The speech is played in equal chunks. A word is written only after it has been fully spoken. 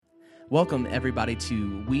Welcome, everybody,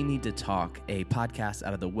 to We Need to Talk, a podcast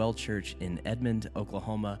out of the Well Church in Edmond,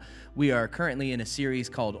 Oklahoma. We are currently in a series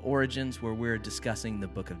called Origins, where we're discussing the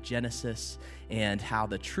book of Genesis and how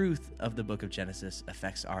the truth of the book of Genesis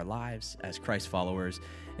affects our lives as Christ followers.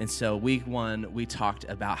 And so week one, we talked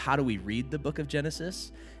about how do we read the book of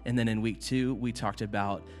Genesis. And then in week two, we talked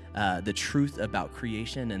about the truth about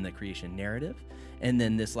creation and the creation narrative. And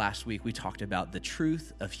then this last week, we talked about the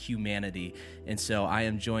truth of humanity. And so I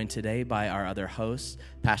am joined today by our other hosts,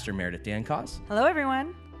 Pastor Meredith Dancause. Hello,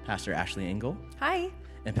 everyone. Pastor Ashley Engel. Hi.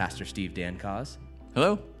 And Pastor Steve Dancause.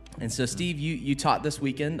 Hello. And so, Steve, you taught this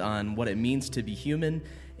weekend on what it means to be human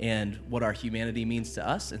and what our humanity means to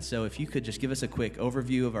us. And so if you could just give us a quick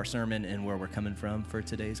overview of our sermon and where we're coming from for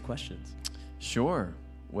today's questions. Sure.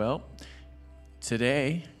 Well,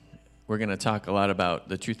 today we're going to talk a lot about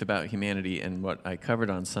the truth about humanity, and what I covered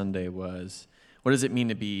on Sunday was, what does it mean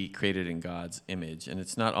to be created in God's image? And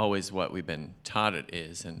it's not always what we've been taught it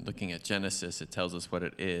is. And looking at Genesis, it tells us what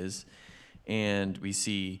it is. And we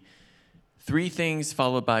see three things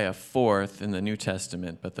followed by a fourth in the New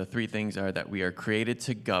Testament. But the three things are that we are created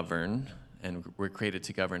to govern, and we're created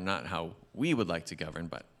to govern not how we would like to govern,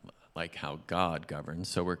 but like how God governs.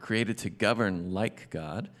 So we're created to govern like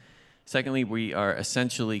God. Secondly, we are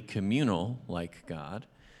essentially communal like God.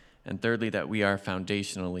 And thirdly, that we are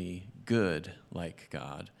foundationally good like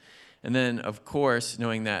God. And then, of course,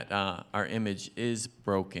 knowing that our image is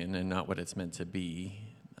broken and not what it's meant to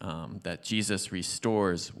be, that Jesus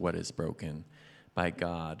restores what is broken by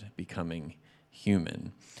God becoming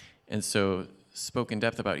human. And so spoke in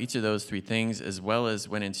depth about each of those three things, as well as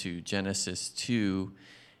went into Genesis 2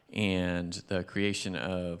 and the creation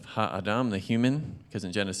of Ha-Adam, the human, because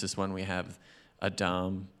in Genesis 1 we have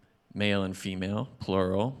Adam, male and female,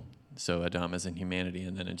 plural, so Adam is in humanity,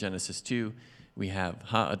 and then in Genesis 2 we have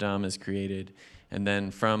Ha-Adam is created, and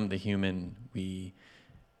then from the human we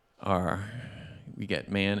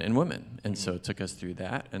get man and woman, and so it took us through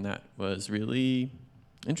that, and that was really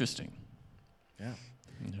interesting. Yeah.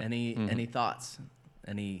 Any thoughts?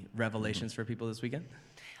 Any revelations for people this weekend?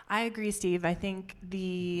 I agree, Steve. I think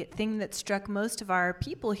the thing that struck most of our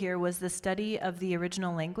people here was the study of the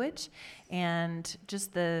original language and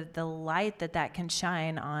just the light that can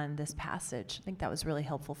shine on this passage. I think that was really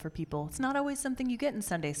helpful for people. It's not always something you get in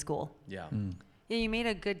Sunday school. Yeah. Yeah, you made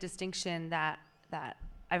a good distinction that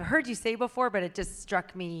I've heard you say before, but it just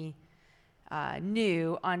struck me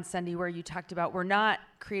new on Sunday, where you talked about we're not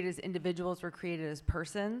created as individuals, we're created as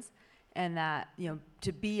persons. And that,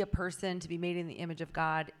 to be a person, to be made in the image of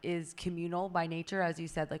God is communal by nature. As you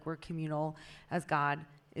said, like, we're communal as God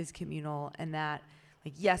is communal. And that,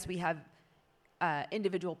 like, yes, we have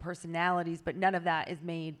individual personalities, but none of that is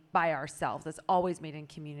made by ourselves. It's always made in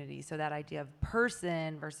community. So that idea of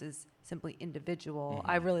person versus simply individual,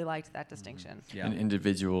 I really liked that distinction. Yeah. An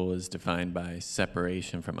individual is defined by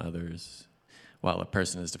separation from others, while a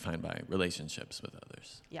person is defined by relationships with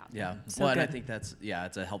others. Yeah. Yeah. So well, and I good. think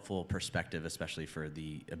it's a helpful perspective, especially for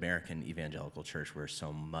the American evangelical church, where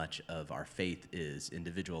so much of our faith is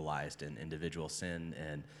individualized and individual sin,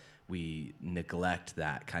 and we neglect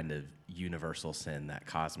that kind of universal sin, that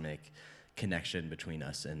cosmic connection between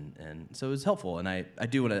us. And so it was helpful. And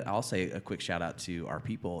I'll say a quick shout out to our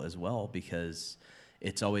people as well, because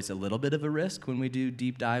it's always a little bit of a risk when we do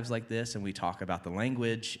deep dives like this and we talk about the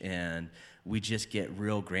language and we just get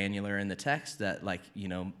real granular in the text that, like,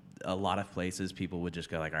 a lot of places people would just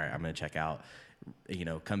go like, all right, I'm going to check out,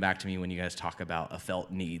 come back to me when you guys talk about a felt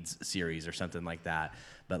needs series or something like that.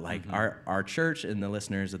 But like our church and the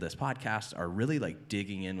listeners of this podcast are really like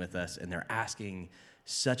digging in with us, and they're asking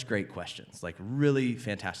such great questions, like really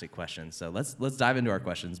fantastic questions. So let's dive into our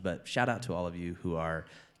questions, but shout out to all of you who are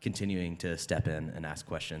continuing to step in and ask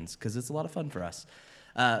questions, because it's a lot of fun for us.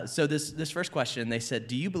 So this first question, they said,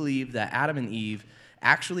 do you believe that Adam and Eve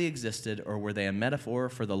actually existed, or were they a metaphor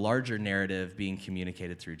for the larger narrative being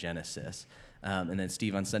communicated through Genesis? And then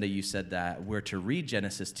Steve, on Sunday you said that we're to read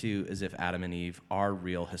Genesis 2 as if Adam and Eve are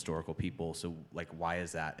real historical people. So like, why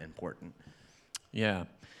is that important? Yeah.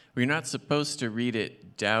 We're not supposed to read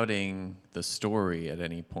it doubting the story at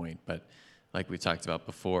any point, but like we talked about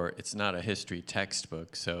before, it's not a history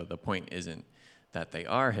textbook, so the point isn't that they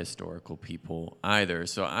are historical people either.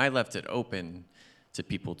 So I left it open to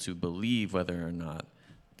people to believe whether or not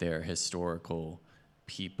they're historical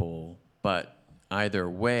people, but either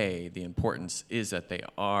way, the importance is that they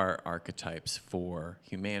are archetypes for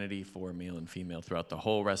humanity, for male and female throughout the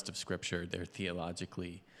whole rest of Scripture. They're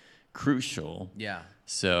theologically crucial. Yeah.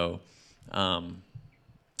 So,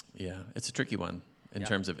 it's a tricky one in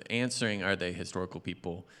terms of answering, are they historical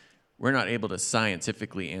people? We're not able to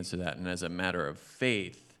scientifically answer that, and as a matter of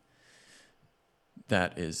faith,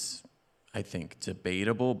 that is, I think,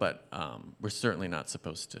 debatable, but we're certainly not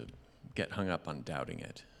supposed to get hung up on doubting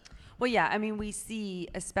it. Well, yeah, I mean, we see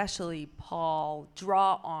especially Paul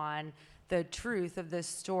draw on the truth of this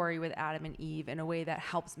story with Adam and Eve in a way that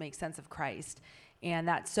helps make sense of Christ. And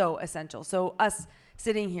that's so essential. So us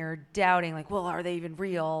sitting here doubting, like, well, are they even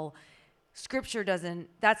real? Scripture doesn't,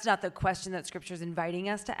 that's not the question that Scripture is inviting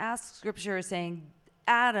us to ask. Scripture is saying,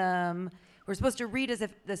 Adam, we're supposed to read as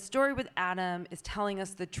if the story with Adam is telling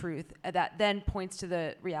us the truth that then points to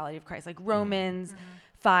the reality of Christ. Like Romans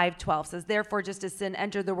 5:12 says, therefore, just as sin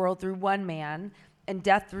entered the world through one man and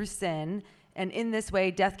death through sin, and in this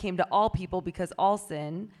way, death came to all people because all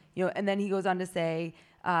sin, and then he goes on to say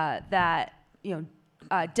that,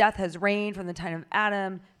 death has reigned from the time of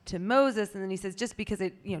Adam to Moses. And then he says, just because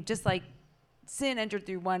just like sin entered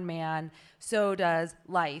through one man, so does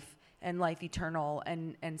life and life eternal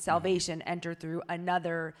and salvation enter through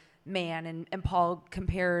another man. And Paul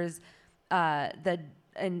compares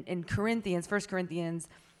in Corinthians, 1 Corinthians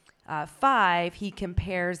 5, he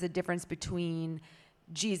compares the difference between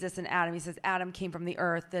Jesus and Adam. He says Adam came from the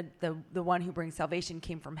earth, the one who brings salvation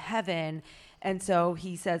came from heaven. And so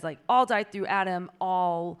he says, like, all died through Adam,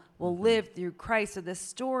 all will live through Christ. So this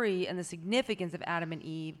story and the significance of Adam and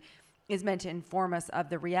Eve is meant to inform us of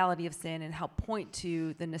the reality of sin and help point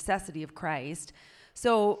to the necessity of Christ.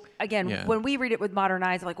 So again, when we read it with modern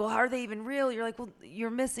eyes, like, well, are they even real? You're like, well,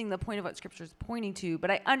 you're missing the point of what Scripture is pointing to.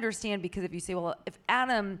 But I understand, because if you say, well, if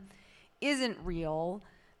Adam isn't real,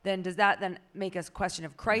 then does that then make us question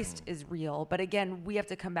if Christ is real? But again, we have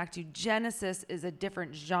to come back to Genesis is a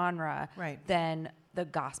different genre than the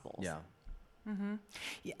Gospels. Yeah.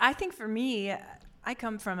 Yeah, I think for me, I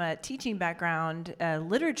come from a teaching background, a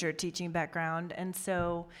literature teaching background. And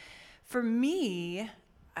so for me,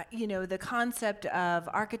 the concept of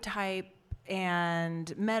archetype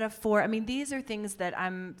and metaphor, I mean, these are things that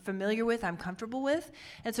I'm familiar with, I'm comfortable with.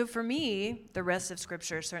 And so for me, the rest of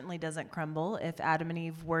Scripture certainly doesn't crumble if Adam and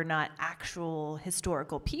Eve were not actual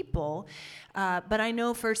historical people. But I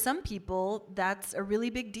know for some people, that's a really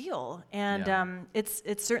big deal. And it's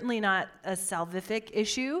certainly not a salvific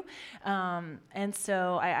issue. And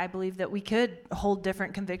so I believe that we could hold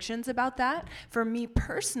different convictions about that. For me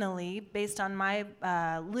personally, based on my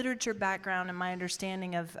literature background and my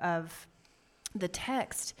understanding of the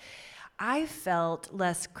text, I felt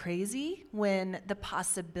less crazy when the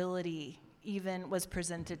possibility even was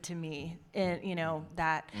presented to me,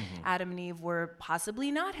 that Adam and Eve were possibly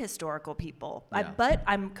not historical people. But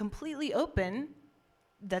I'm completely open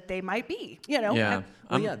that they might be, Yeah,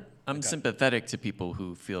 I'm sympathetic to people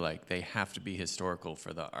who feel like they have to be historical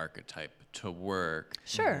for the archetype to work.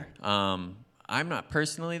 Sure. I'm not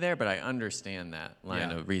personally there, but I understand that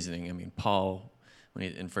line of reasoning. I mean, Paul, when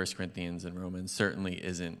in 1 Corinthians and Romans, certainly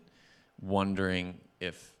isn't wondering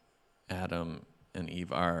if Adam and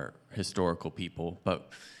Eve are historical people, but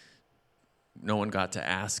no one got to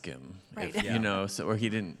ask him, or he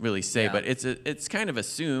didn't really say. But it's kind of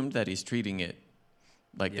assumed that he's treating it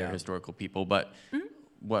like they're historical people. But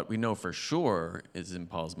what we know for sure is in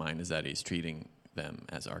Paul's mind is that he's treating them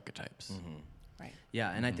as archetypes. Right.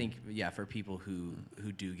 Yeah, and I think, for people who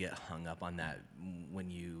do get hung up on that, when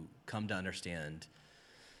you come to understand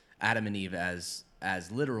Adam and Eve as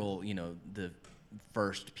literal, the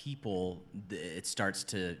first people, you start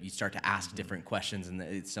to ask different questions,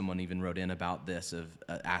 and someone even wrote in about this of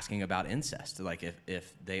asking about incest, like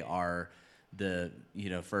if they are the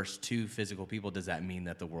first two physical people, does that mean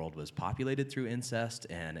that the world was populated through incest?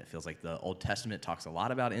 And it feels like the Old Testament talks a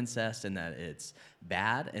lot about incest and that it's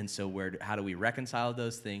bad, and so how do we reconcile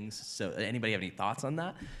those things? So anybody have any thoughts on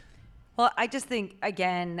that? Well, I just think,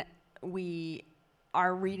 again, we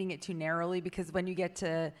are reading it too narrowly, because when you get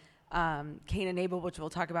to Cain and Abel, which we'll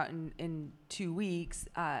talk about in 2 weeks,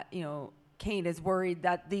 Cain is worried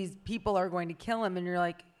that these people are going to kill him, and you're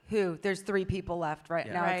like, who? There's 3 people left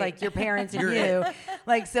now. It's like your parents and you.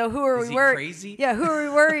 Like, so who are we worried? Crazy? Yeah, who are we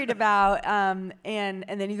worried about? And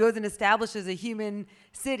then he goes and establishes a human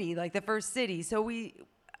city, like the first city. So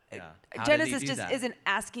Genesis just isn't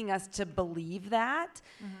asking us to believe that.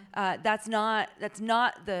 That's not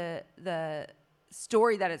the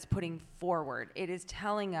story that it's putting forward. It is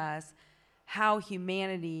telling us how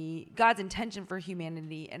God's intention for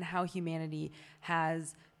humanity, and how humanity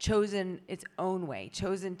has chosen its own way,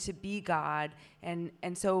 chosen to be God. And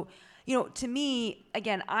so, to me,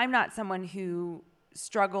 again, I'm not someone who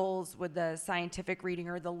struggles with the scientific reading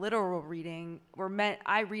or the literal reading.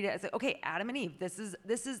 I read it as, okay, Adam and Eve, this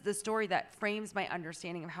is the story that frames my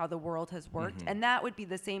understanding of how the world has worked. And that would be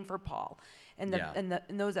the same for Paul and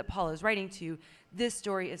those that Paul is writing to. This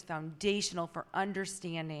story is foundational for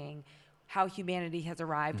understanding how humanity has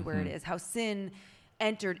arrived where it is, how sin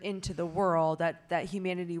entered into the world, that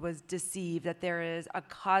humanity was deceived, that there is a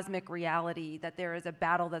cosmic reality, that there is a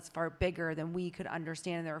battle that's far bigger than we could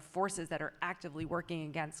understand, and there are forces that are actively working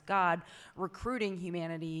against God, recruiting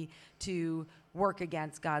humanity to work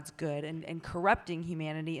against God's good and corrupting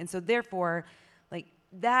humanity. And so therefore, like,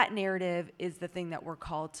 that narrative is the thing that we're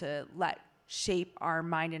called to let shape our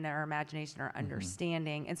mind and our imagination, our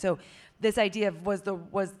understanding. And so this idea of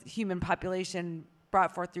was human population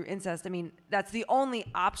brought forth through incest, I mean, that's the only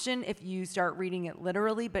option if you start reading it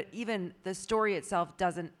literally, but even the story itself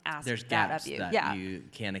doesn't ask There's that gaps of you. that you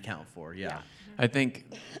can't account for. Yeah. I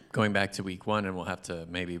think going back to week 1, and we'll have to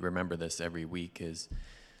maybe remember this every week, is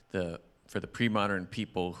for the pre-modern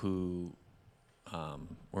people who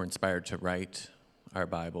were inspired to write our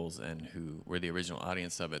Bibles and who were the original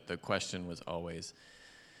audience of it, the question was always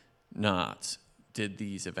not, did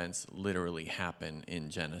these events literally happen in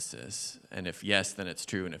Genesis? And if yes, then it's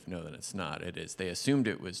true, and if no, then it's not. It is. They assumed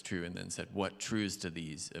it was true and then said, what truths do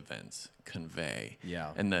these events convey?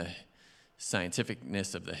 Yeah. And the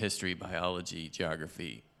scientificness of the history, biology,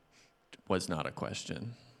 geography was not a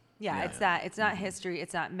question. Yeah, it's not history,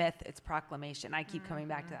 it's not myth, it's proclamation. I keep coming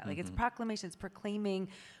back to that. Like, it's proclamation, it's proclaiming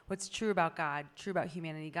what's true about God, true about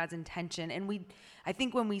humanity, God's intention. And I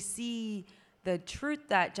think when we see the truth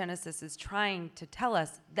that Genesis is trying to tell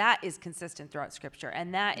us, that is consistent throughout Scripture,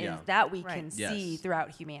 and that is that we can see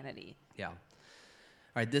throughout humanity. Yeah. All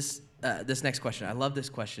right, this next question. I love this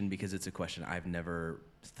question because it's a question I've never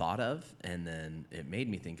thought of, and then it made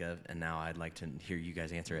me think of, and now I'd like to hear you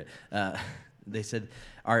guys answer it. They said,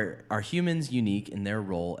 are humans unique in their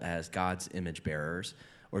role as God's image bearers,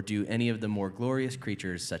 or do any of the more glorious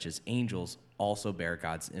creatures, such as angels, also bear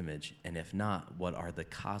God's image? And if not, what are the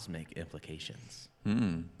cosmic implications?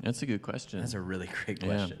 That's a good question. That's a really great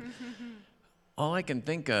question. Yeah. All I can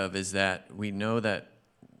think of is that we know that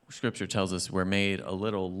Scripture tells us we're made a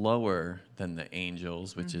little lower than the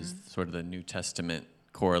angels, which is sort of the New Testament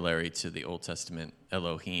corollary to the Old Testament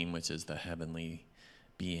Elohim, which is the heavenly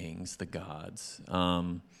beings, the gods.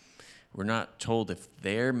 We're not told if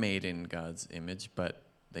they're made in God's image, but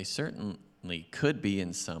they certainly could be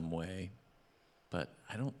in some way. But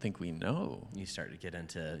I don't think we know. You start to get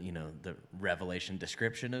into, the revelation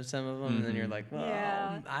description of some of them, and then you're like,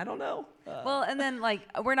 well, I don't know. Well, and then, like,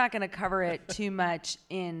 we're not going to cover it too much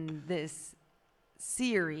in this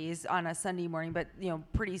series on a Sunday morning, but,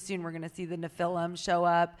 pretty soon we're going to see the Nephilim show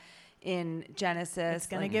up in Genesis. It's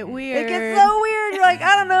going to get weird. It gets so weird. You're like,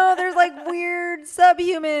 I don't know. There's like weird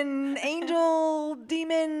subhuman angel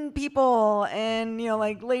demon people. And,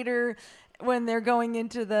 like later when they're going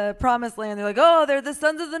into the promised land, they're like, oh, they're the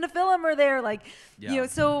sons of the Nephilim are there. Like,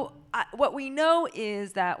 so what we know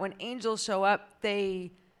is that when angels show up, they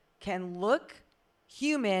can look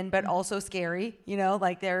human, but also scary,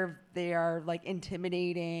 like they are like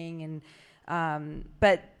intimidating and,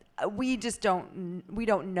 but we just don't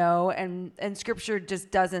know, and Scripture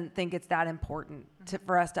just doesn't think it's that important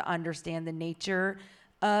for us to understand the nature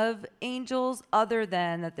of angels, other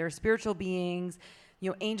than that they're spiritual beings.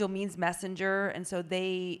 Angel means messenger, and so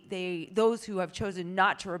those who have chosen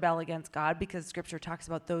not to rebel against God, because Scripture talks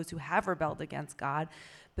about those who have rebelled against God,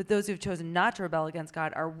 but those who have chosen not to rebel against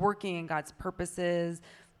God are working in God's purposes.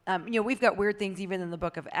 We've got weird things even in the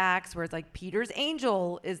book of Acts where it's like Peter's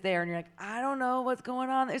angel is there, and you're like, I don't know what's going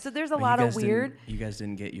on there. So there's a lot of weird. You guys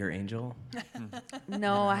didn't get your angel?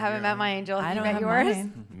 No, I haven't met my angel. I don't met have yours?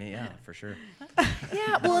 mine. Yeah, for sure.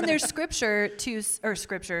 Yeah, well, and there's scholarship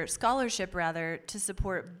rather, to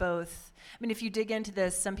support both. I mean, if you dig into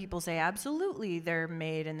this, some people say absolutely they're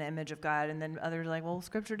made in the image of God, and then others are like, well,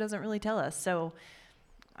 Scripture doesn't really tell us. So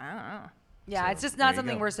I don't know. Yeah, So, it's just not there you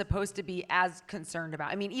something go. we're supposed to be as concerned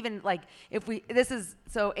about. I mean, even like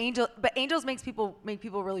angels makes people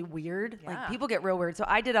really weird. Yeah. Like people get real weird. So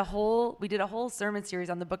we did a whole sermon series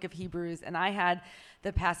on the book of Hebrews, and I had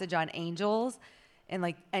the passage on angels and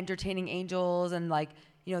like entertaining angels, and like,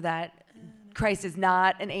 that Christ is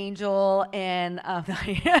not an angel, and I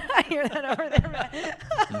hear that over there.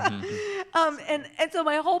 And so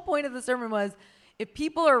my whole point of the sermon was, if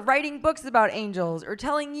people are writing books about angels or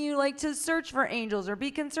telling you like to search for angels or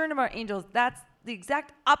be concerned about angels, that's the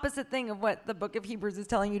exact opposite thing of what the book of Hebrews is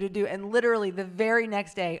telling you to do. And literally the very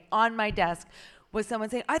next day on my desk was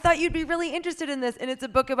someone saying, I thought you'd be really interested in this, and it's a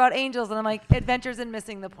book about angels. And I'm like, adventures in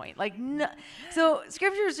missing the point. Like, no. So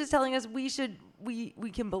Scripture is just telling us we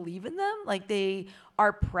can believe in them. Like, they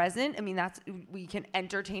are present. I mean, we can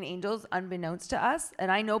entertain angels unbeknownst to us.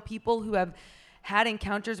 And I know people who have had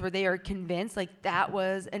encounters where they are convinced like that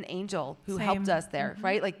was an angel who helped us there,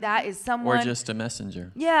 right? Like that is someone. Or just a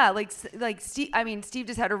messenger. Yeah, like Steve. I mean, Steve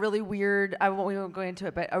just had a really weird. We won't go into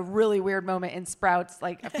it, but a really weird moment in Sprouts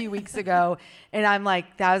like a few weeks ago, and I'm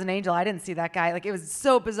like, that was an angel. I didn't see that guy. Like it was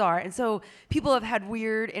so bizarre. And so people have had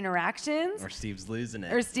weird interactions. Or Steve's losing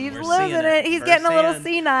it. Or Steve's We're losing seeing it. He's getting a little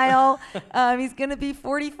firsthand. senile. He's gonna be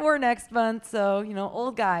 44 next month, so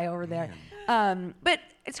old guy over there. But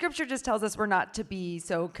Scripture just tells us we're not to be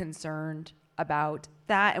so concerned about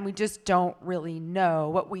that, and we just don't really know.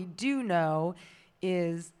 What we do know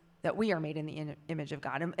is that we are made in the image of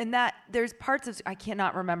God, and that there's parts of, I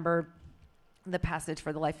cannot remember the passage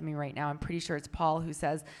for the life of me right now. I'm pretty sure it's Paul who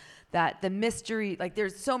says that the mystery, like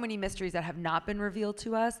there's so many mysteries that have not been revealed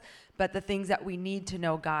to us, but the things that we need to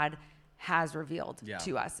know God has revealed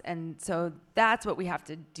to us. And so that's what we have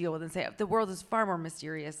to deal with and say, the world is far more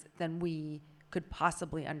mysterious than we could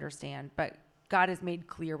possibly understand, but God has made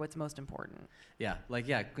clear what's most important.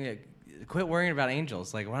 Quit worrying about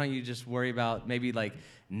angels. Like, why don't you just worry about maybe like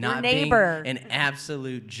not Your being neighbor. an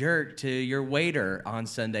absolute jerk to your waiter on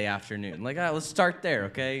Sunday afternoon? Like, all right, let's start there,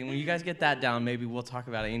 okay? And when you guys get that down, maybe we'll talk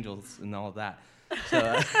about angels and all of that.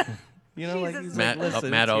 So, like he's Matt, like, listen,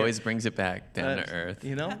 Matt it's always brings it back down to earth.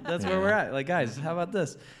 That's where we're at. Like, guys, how about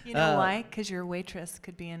this? You know why? Because your waitress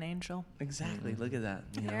could be an angel. Exactly. Look at that.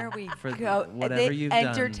 There we For go. whatever you've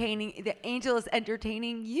done. The angel is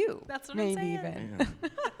entertaining you. That's what maybe I'm saying. even.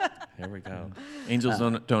 Yeah. Here we go. Angels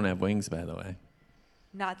don't have wings, by the way.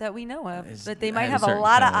 Not that we know of, Is- but they at might a have a certain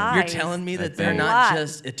lot of time. eyes. You're telling me I that they're think. not Lot.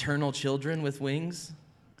 just eternal children with wings?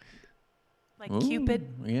 Like Ooh, Cupid.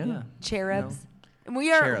 Yeah. Cherubs. And we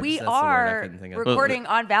Cherubs, we that's the word I are couldn't think of. recording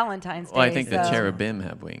on Valentine's Day. Well, I think the so- cherubim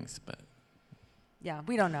have wings, but Yeah,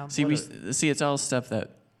 we don't know. see, it's all stuff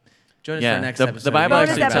that. Join us Yeah, for our next the episode. Bible We're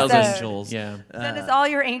actually talking about tells us- angels. Yeah, Send us all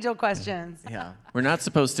your angel questions. Yeah. we're not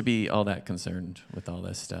supposed to be all that concerned with all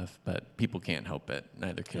this stuff, but people can't help it.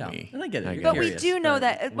 Neither can Yeah, we. and I get it. You're But we curious, do know but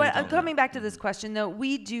that, we don't coming know. back to this question, though,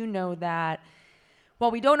 we do know that, while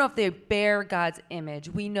we don't know if they bear God's image,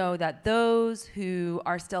 we know that those who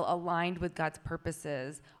are still aligned with God's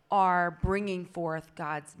purposes are bringing forth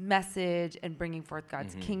God's message and bringing forth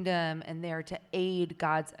God's kingdom, and they're to aid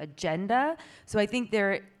God's agenda. So I think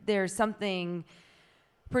there's something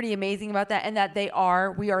pretty amazing about that, and that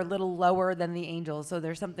we are a little lower than the angels. So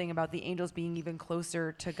there's something about the angels being even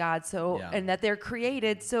closer to God. So, Yeah. and that they're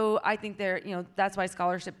created. So I think that's why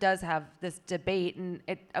scholarship does have this debate, and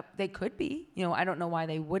they could be, I don't know why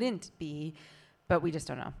they wouldn't be, but we just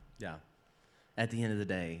don't know. Yeah. At the end of the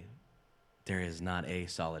day, there is not a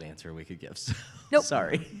solid answer we could give. So Nope.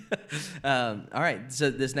 Sorry. All right. So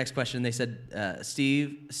this next question, they said,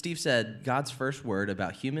 Steve said God's first word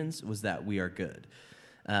about humans was that we are good.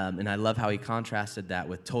 And I love how he contrasted that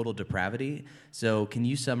with total depravity. So can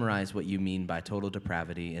you summarize what you mean by total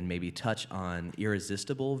depravity and maybe touch on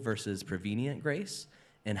irresistible versus prevenient grace?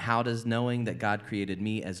 And how does knowing that God created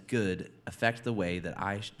me as good affect the way that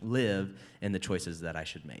I live and the choices that I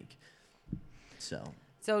should make? So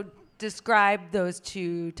describe those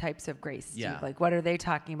two types of grace, Steve. Yeah. Like, what are they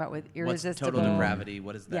talking about with what's irresistible? total depravity?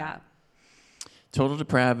 What is that? Yeah. Total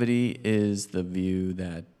depravity is the view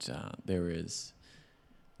that there is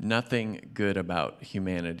nothing good about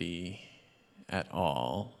humanity at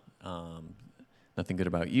all. Nothing good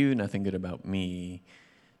about you, nothing good about me.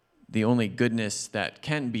 The only goodness that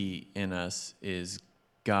can be in us is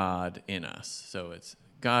God in us. So it's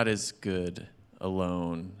God is good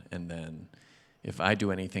alone, and then if I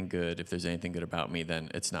do anything good, if there's anything good about me, then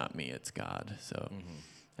it's not me, it's God. So,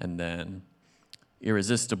 and then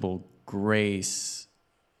irresistible grace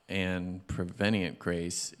and prevenient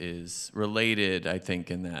grace is related, I think,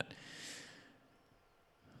 in that.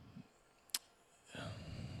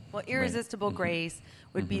 Well, irresistible grace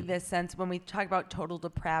would be this sense, when we talk about total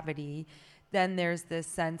depravity, then there's this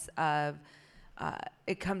sense of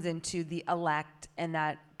it comes into the elect, and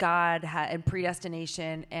that God and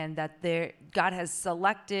predestination, and that God has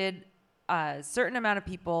selected a certain amount of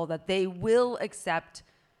people that they will accept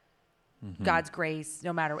God's grace,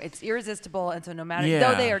 no matter, it's irresistible, and so no matter,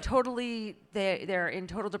 though they are they're in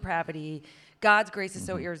total depravity, God's grace is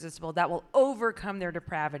so irresistible that will overcome their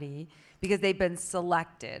depravity because they've been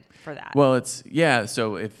selected for that. Well,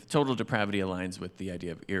 so if total depravity aligns with the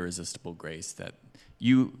idea of irresistible grace, that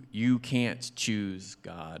you can't choose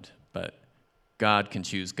God, but God can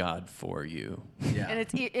choose God for you. Yeah.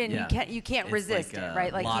 And Yeah. you can't It's resist like it, a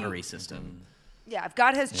right? Like lottery system. Yeah, if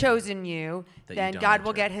God has chosen you, That you then don't God will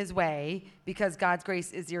enter. get his way because God's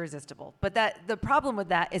grace is irresistible. But the problem with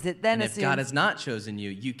that is it then And assumes... if God has not chosen you,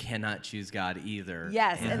 you cannot choose God either.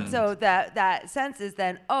 Yes, and so that sense is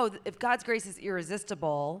then, if God's grace is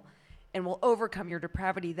irresistible and will overcome your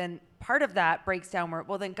depravity, then part of that breaks down where,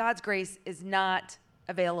 well, then God's grace is not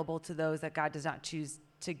available to those that God does not choose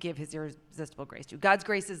to give his irresistible grace to. God's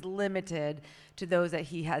grace is limited to those that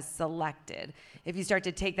he has selected. If you start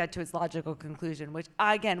to take that to its logical conclusion, which,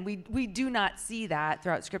 again, we do not see that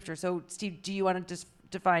throughout Scripture. So, Steve, do you want to just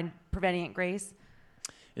define prevenient grace?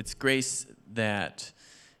 It's grace that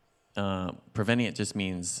prevenient just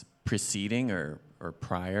means preceding or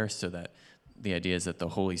prior, so that the idea is that the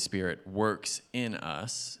Holy Spirit works in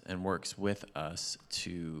us and works with us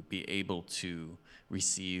to be able to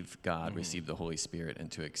receive God, receive the Holy Spirit, and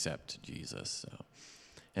to accept Jesus. So,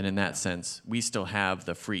 and in that sense, we still have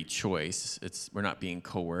the free choice. We're not being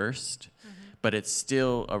coerced, but it's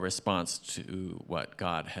still a response to what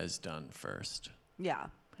God has done first. Yeah.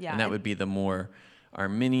 And that would be the more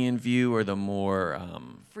Arminian view, or the more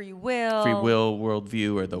free will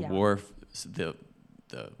worldview, or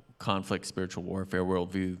the conflict spiritual warfare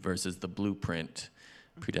worldview versus the blueprint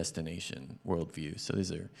predestination worldview. So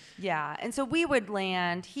these are... Yeah, and so we would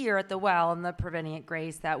land here at the well in the prevenient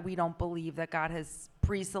grace that we don't believe that God has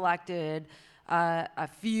pre-selected a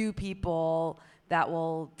few people that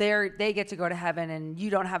they get to go to heaven and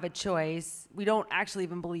you don't have a choice. We don't actually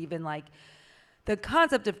even believe in like the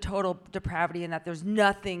concept of total depravity and that there's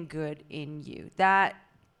nothing good in you. That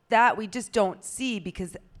we just don't see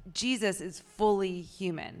because Jesus is fully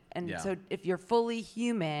human. And so if you're fully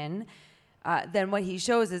human, then what he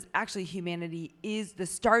shows is actually humanity is the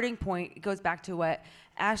starting point. It goes back to what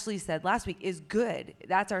Ashley said last week, is good.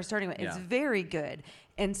 That's our starting point. It's very good.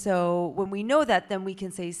 And so when we know that, then we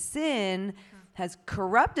can say sin has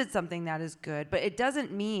corrupted something that is good, but it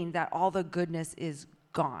doesn't mean that all the goodness is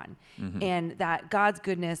gone. And that God's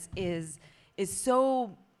goodness is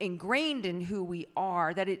so ingrained in who we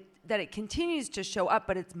are that it continues to show up,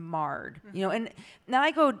 but it's marred. You know, and now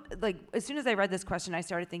I go, like, as soon as I read this question, I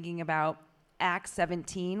started thinking about Acts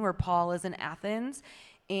 17, where Paul is in Athens,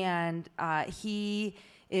 and he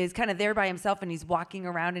is kind of there by himself, and he's walking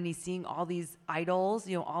around, and he's seeing all these idols,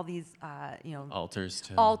 all these, altars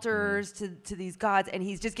to these gods, and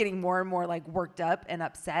he's just getting more and more like worked up and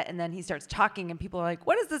upset, and then he starts talking, and people are like,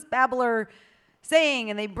 "What is this babbler saying?"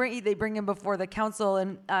 And they bring him before the council,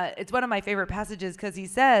 and it's one of my favorite passages because he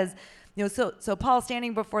says, so Paul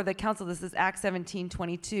standing before the council, this is Acts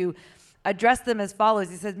 17:22. Addressed them as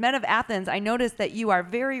follows. He says, "Men of Athens, I noticed that you are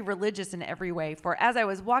very religious in every way. For as I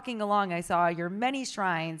was walking along, I saw your many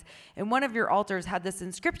shrines, and one of your altars had this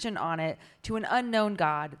inscription on it, to an unknown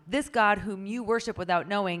God. This God whom you worship without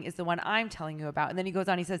knowing is the one I'm telling you about." And then he goes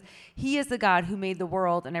on, he says, "He is the God who made the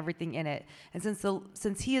world and everything in it. And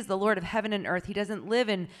since he is the Lord of heaven and earth, he doesn't live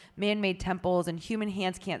in man-made temples, and human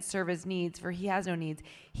hands can't serve his needs, for he has no needs.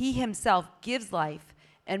 He himself gives life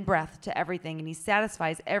and breath to everything, and he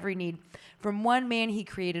satisfies every need. From one man he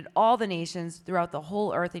created all the nations throughout the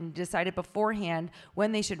whole earth, and he decided beforehand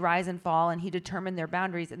when they should rise and fall, and he determined their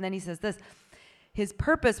boundaries." And then he says this, "His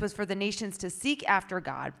purpose was for the nations to seek after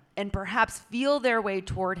God and perhaps feel their way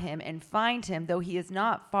toward him and find him, though he is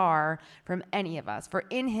not far from any of us. For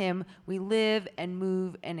in him we live and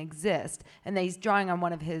move and exist." And then he's drawing on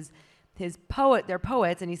one of their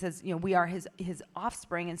poets, and he says, we are his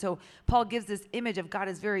offspring. And so Paul gives this image of God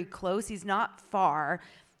is very close. He's not far,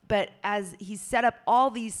 but as he set up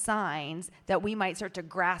all these signs that we might start to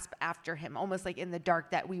grasp after him, almost like in the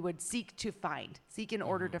dark, that we would seek in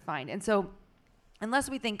order to find. And so unless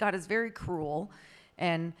we think God is very cruel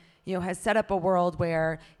and, has set up a world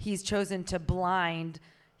where he's chosen to blind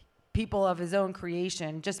people of his own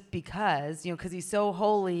creation just because he's so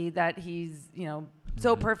holy that he's,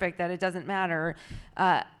 so perfect that it doesn't matter.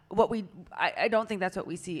 I don't think that's what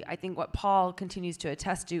we see. I think what Paul continues to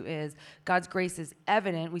attest to is God's grace is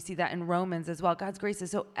evident. We see that in Romans as well. God's grace is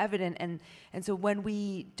so evident, and so when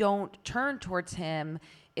we don't turn towards him,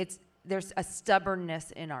 there's a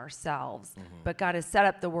stubbornness in ourselves. But God has set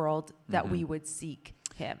up the world that we would seek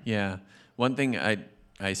him. Yeah. One thing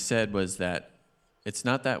I said was that it's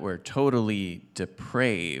not that we're totally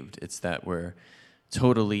depraved, it's that we're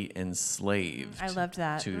totally enslaved. I loved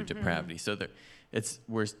that. To depravity. So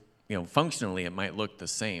we're functionally it might look the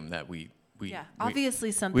same, that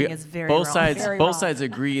obviously something is very wrong. Both sides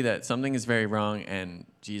agree that something is very wrong, and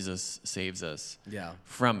Jesus saves us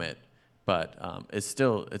from it. But it's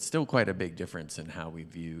still quite a big difference in how we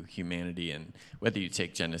view humanity, and whether you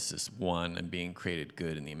take Genesis 1 and being created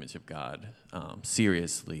good in the image of God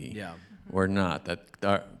seriously, or not.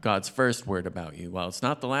 That God's first word about you, well, it's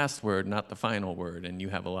not the last word, not the final word, and you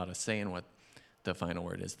have a lot of say in what the final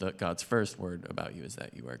word is. God's first word about you is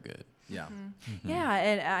that you are good. Yeah. Yeah,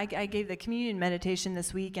 and I gave the communion meditation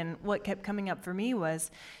this week, and what kept coming up for me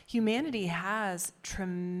was humanity has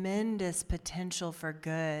tremendous potential for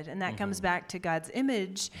good, and that comes back to God's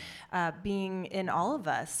image being in all of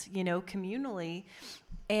us, communally.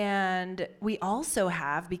 And we also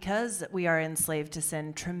have, because we are enslaved to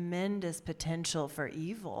sin, tremendous potential for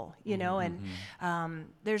evil, and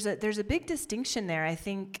there's a big distinction there. I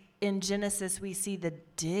think in Genesis we see the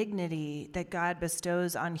dignity that God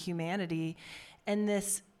bestows on humanity, and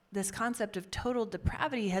this concept of total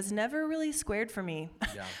depravity has never really squared for me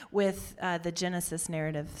with the Genesis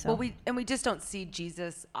narrative. So. Well, we just don't see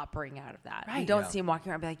Jesus operating out of that. Right. We don't see him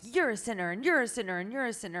walking around and be like, you're a sinner, and you're a sinner, and you're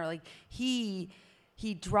a sinner. Like, he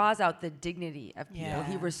draws out the dignity of people. Yeah.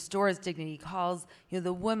 He restores dignity. He calls,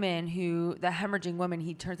 the woman the hemorrhaging woman,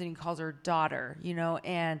 he turns and he calls her daughter,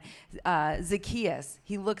 and Zacchaeus,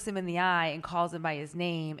 he looks him in the eye and calls him by his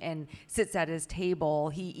name and sits at his table.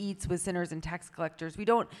 He eats with sinners and tax collectors. We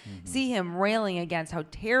don't see him railing against how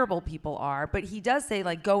terrible people are, but he does say,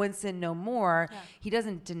 like, go and sin no more. Yeah. He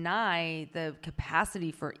doesn't deny the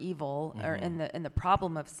capacity for evil or in the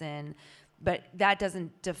problem of sin, but that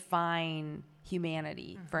doesn't define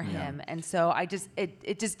humanity for him. And so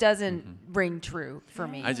it just doesn't ring true for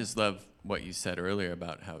me. I just love what you said earlier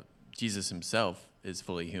about how Jesus himself is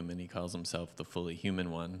fully human. He calls himself the fully human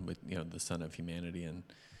one, with the Son of humanity. And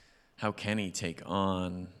how can he take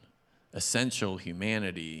on essential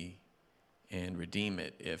humanity and redeem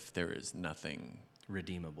it if there is nothing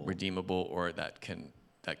redeemable or that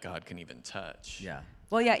God can even touch? Yeah.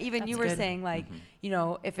 Well, yeah, even That's you were good. saying, like,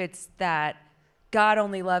 if it's that God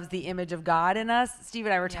only loves the image of God in us. Steve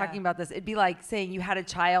and I were talking about this. It'd be like saying you had a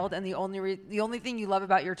child and the only thing you love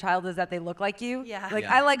about your child is that they look like you. Yeah. Like,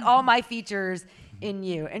 I like all my features in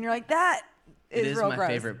you. And you're like, that It is real my gross.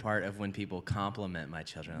 favorite part of when people compliment my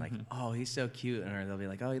children, like, "Oh, he's so cute," or they'll be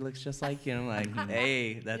like, "Oh, he looks just like you." And I'm like,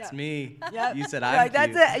 "Hey, that's me. Yep. You said You're I'm like,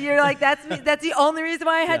 cute." that's it. You're like, that's me. That's the only reason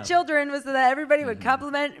why I had Yeah. children was so that everybody would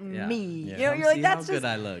compliment Yeah. me. Yeah. You're like, See that's how just. good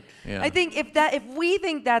I look. Yeah. I think if we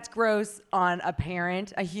think that's gross on a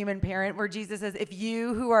parent, a human parent, where Jesus says, if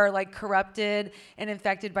you who are like corrupted and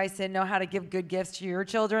infected by sin know how to give good gifts to your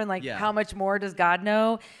children, like how much more does God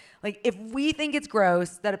know? Like, if we think it's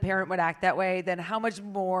gross that a parent would act that way, then how much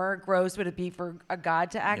more gross would it be for a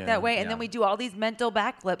God to act that way? And then we do all these mental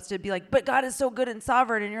backflips to be like, but God is so good and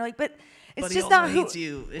sovereign. And you're like, but it's But just he also not who hates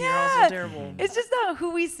you, and you're also terrible. It's just not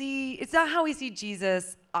who we see. It's not how we see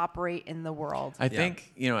Jesus operate in the world. I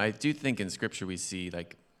think, I do think in Scripture we see,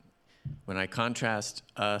 like, when I contrast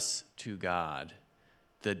us to God,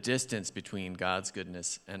 the distance between God's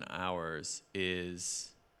goodness and ours is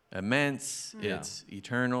immense, it's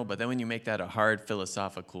eternal, but then when you make that a hard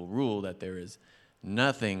philosophical rule that there is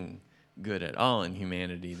nothing good at all in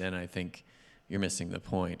humanity, then I think you're missing the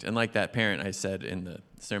point. And like that parent, I said in the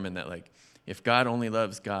sermon that, like, if God only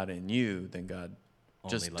loves God in you, then God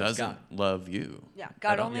just doesn't love you. Yeah,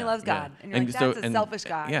 God only loves God. And you're like, that's a selfish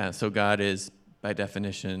God. Yeah, so God is, by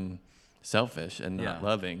definition, selfish and not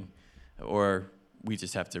loving. Or we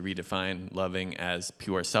just have to redefine loving as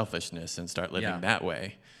pure selfishness and start living that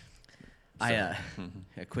way. So.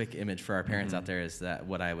 A quick image for our parents out there is that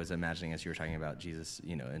what I was imagining as you were talking about Jesus,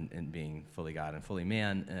 and being fully God and fully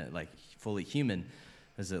man, like fully human,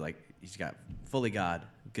 is that, like, he's got fully God,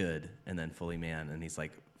 good, and then fully man, and he's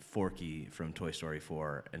like Forky from Toy Story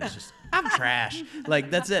 4, and it's just, I'm trash. Like,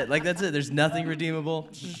 that's it. There's nothing redeemable.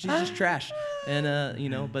 She's just trash.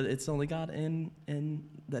 And, but it's only God and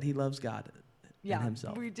that he loves God.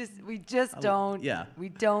 Himself. We just don't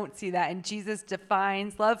see that. And Jesus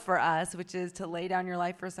defines love for us, which is to lay down your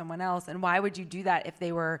life for someone else. And why would you do that if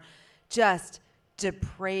they were just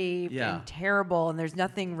depraved and terrible and there's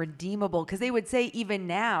nothing redeemable? Because they would say, even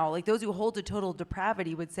now, like, those who hold to total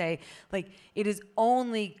depravity would say, like, it is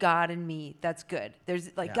only God in me that's good. There's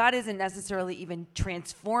God isn't necessarily even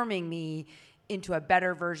transforming me into a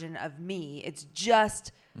better version of me. It's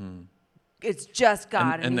just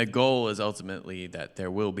God. And the goal is ultimately that there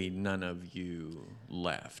will be none of you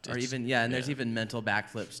left. Or even, and there's even mental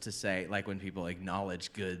backflips to say, like, when people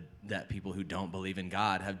acknowledge good that people who don't believe in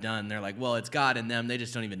God have done, they're like, well, it's God in them. They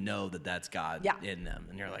just don't even know that that's God in them.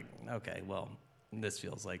 And you're like, okay, well, this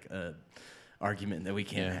feels like a argument that we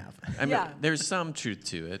can't have. I mean, there's some truth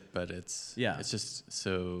to it, but it's just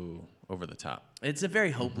so over the top. It's a very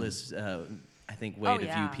hopeless I think, way to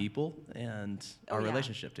view people and our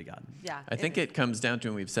relationship to God. Yeah. I think it comes down to,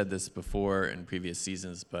 and we've said this before in previous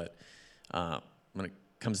seasons, but I'm going to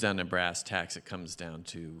comes down to brass tacks. It comes down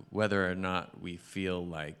to whether or not we feel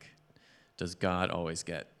like, does God always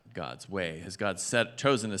get God's way? Has God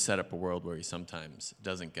chosen to set up a world where he sometimes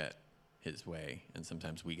doesn't get his way, and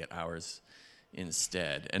sometimes we get ours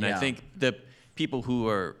instead? And I think the people who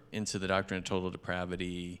are into the doctrine of total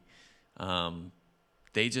depravity,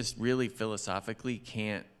 they just really philosophically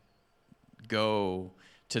can't go.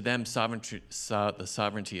 To them, the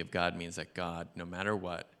sovereignty of God means that God, no matter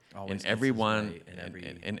what, always in everyone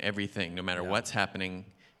and everything, no matter what's happening,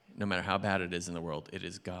 no matter how bad it is in the world, it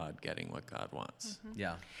is God getting what God wants. Mm-hmm.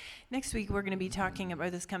 Yeah. Next week, we're going to be talking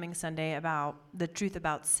about this coming Sunday about the truth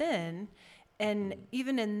about sin. And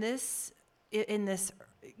even in this,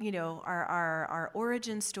 our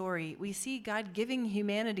origin story, we see God giving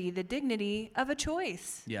humanity the dignity of a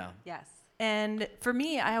choice. Yeah. Yes. And for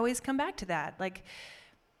me, I always come back to that. Like,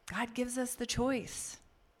 God gives us the choice.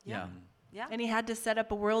 Yeah. Yeah. And he had to set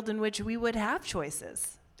up a world in which we would have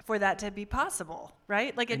choices for that to be possible,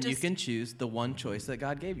 right? Like, you can choose the one choice that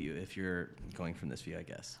God gave you if you're going from this view, I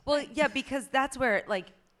guess. Well, yeah, because that's where, like,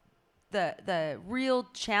 the real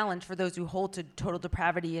challenge for those who hold to total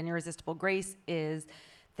depravity and irresistible grace is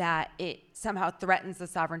that it somehow threatens the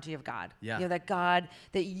sovereignty of God. Yeah.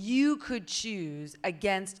 That you could choose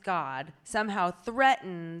against God somehow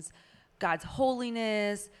threatens God's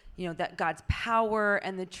holiness, that God's power.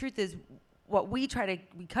 And the truth is, we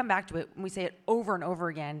come back to it, and we say it over and over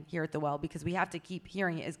again here at the Well, because we have to keep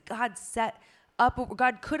hearing it, is God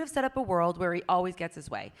could have set up a world where he always gets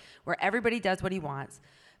his way, where everybody does what he wants.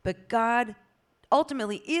 But God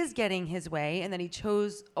ultimately is getting his way, and then he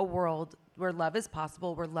chose a world where love is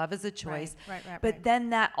possible, where love is a choice. But then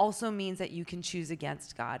that also means that you can choose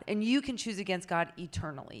against God, and you can choose against God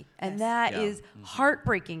eternally. And that is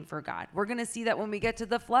heartbreaking for God. We're going to see that when we get to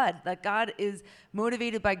the flood, that God is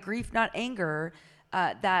motivated by grief, not anger,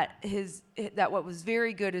 that what was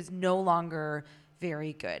very good is no longer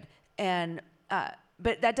very good. And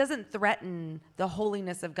but that doesn't threaten the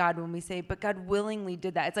holiness of God when we say, but God willingly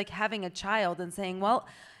did that. It's like having a child and saying, well,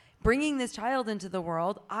 bringing this child into the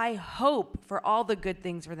world, I hope for all the good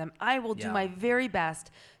things for them. I will do my very best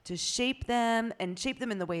to shape them in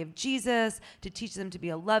the way of Jesus, to teach them to be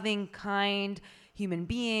a loving, kind human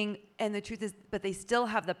being. And the truth is, but they still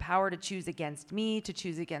have the power to choose against me, to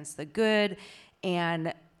choose against the good.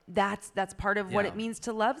 And that's part of what it means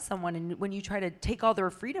to love someone. And when you try to take all their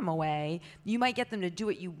freedom away, you might get them to do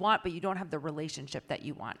what you want, but you don't have the relationship that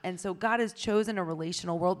you want. And so God has chosen a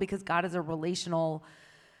relational world because God is a relational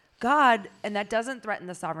God, and that doesn't threaten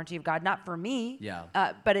the sovereignty of God, not for me,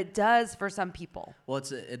 but it does for some people. Well,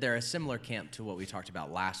 they're a similar camp to what we talked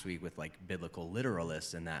about last week with like biblical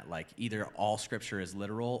literalists, in that like either all scripture is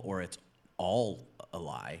literal or it's all a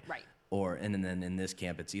lie. Right. And then in this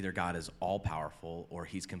camp, it's either God is all powerful or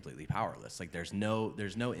he's completely powerless. Like there's no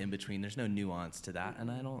in between. There's no nuance to that,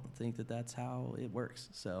 and I don't think that that's how it works.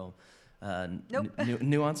 So, Nope.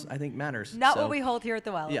 Nuance I think matters. Not what we hold here at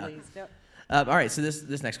the Well, at least. Nope. All right, so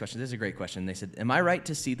this next question, this is a great question. They said, am I right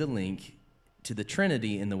to see the link to the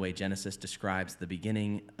Trinity in the way Genesis describes the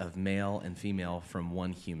beginning of male and female from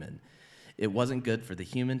one human? It wasn't good for the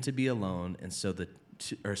human to be alone, and so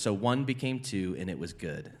one became two, and it was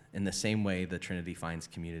good. In the same way, the Trinity finds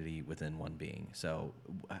community within one being. So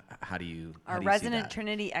how do you Our see resident that?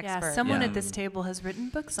 Trinity expert. Yeah, someone at this table has written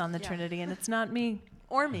books on the Trinity, and it's not me.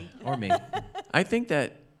 Or me. Or me. I think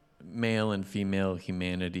that male and female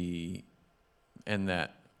humanity and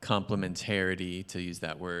that complementarity, to use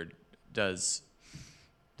that word,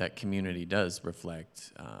 that community does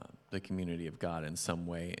reflect the community of God in some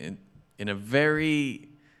way, in a very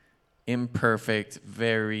imperfect,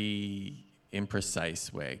 very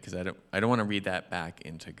imprecise way, because I don't want to read that back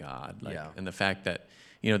into God. And the fact that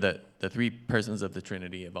the three persons of the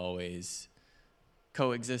Trinity have always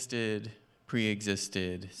coexisted,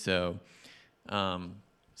 pre-existed. So I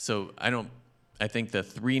think the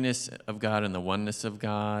threeness of God and the oneness of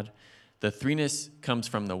God, the threeness comes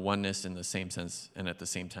from the oneness in the same sense and at the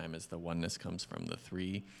same time as the oneness comes from the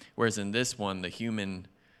three. Whereas in this one, the human,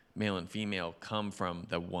 male and female, come from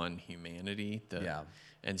the one humanity.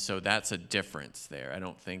 And so that's a difference there. I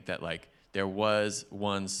don't think that like there was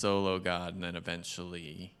one solo God and then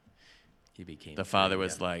eventually He became the Father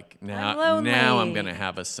was like, now I'm going to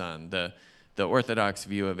have a son. The Orthodox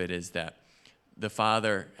view of it is that the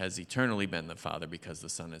Father has eternally been the Father because the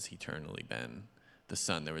Son has eternally been the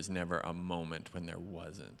Son. There was never a moment when there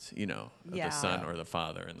wasn't, the Son or the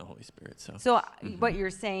Father and the Holy Spirit. So what you're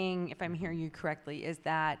saying, if I'm hearing you correctly, is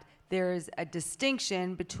that there's a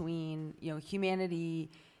distinction between, humanity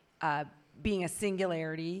being a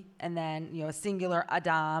singularity, and then, a singular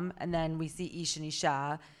Adam, and then we see Ish and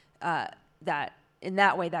Isha, that in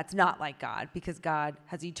that way, that's not like God, because God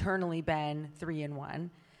has eternally been 3 in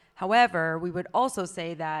 1. However, we would also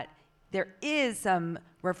say that there is some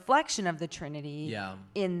reflection of the Trinity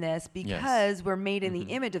in this, because we're made in the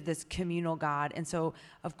image of this communal God. And so,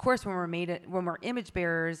 of course, when we're image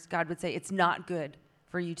bearers, God would say it's not good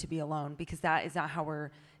for you to be alone, because that is not how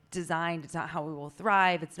we're designed. It's not how we will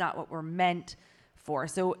thrive. It's not what we're meant for.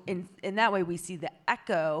 So in that way, we see the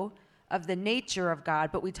echo of the nature of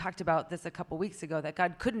God. But we talked about this a couple weeks ago, that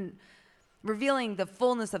God couldn't, revealing the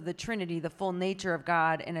fullness of the Trinity, the full nature of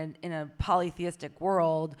God in a polytheistic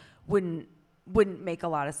world wouldn't make a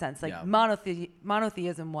lot of sense. Like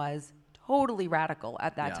monotheism was totally radical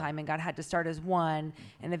at that time, and God had to start as one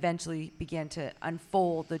and eventually began to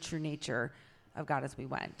unfold the true nature of God as we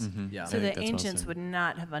went. So the ancients would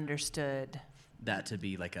not have understood that to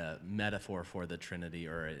be like a metaphor for the Trinity,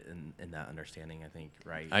 or in that understanding, I think,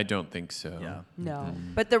 right? I don't think so. Yeah. No.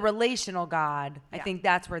 But the relational God, I think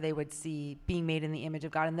that's where they would see being made in the image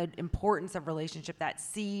of God and the importance of relationship. That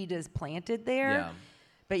seed is planted there. Yeah.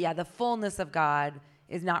 But the fullness of God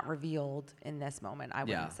is not revealed in this moment, I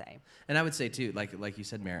wouldn't say. And I would say, too, like you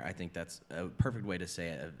said, Mary, I think that's a perfect way to say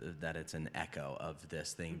it, that it's an echo of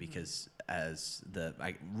this thing, because as the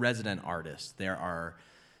resident artist, there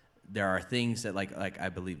are things that like I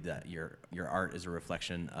believe that your art is a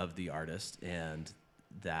reflection of the artist, and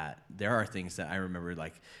that there are things that I remember,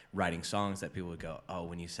 like writing songs that people would go, oh,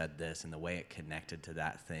 when you said this and the way it connected to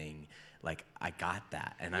that thing, like I got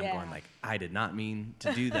that, and I'm going like, I did not mean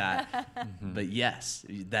to do that, but yes,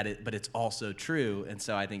 but it's also true. And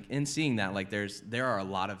so I think in seeing that, like there are a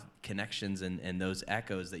lot of connections and those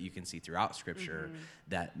echoes that you can see throughout Scripture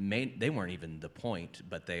that they weren't even the point,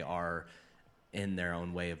 but they are in their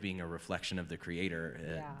own way of being a reflection of the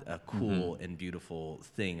Creator, a cool and beautiful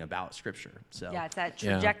thing about Scripture. So it's that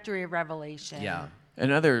trajectory of revelation. Yeah.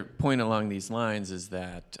 Another point along these lines is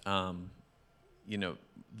that,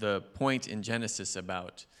 the point in Genesis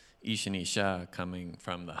about Ish and Isha coming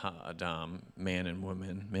from the Ha-Adam, man and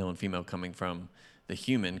woman, male and female, coming from the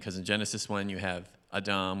human, because in Genesis 1 you have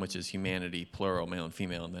Adam, which is humanity, plural, male and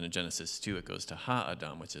female, and then in Genesis 2 it goes to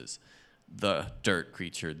Ha-Adam, which is the dirt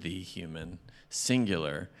creature, the human,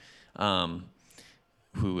 singular,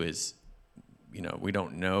 who is, we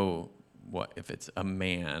don't know if it's a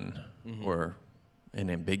man or an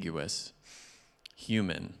ambiguous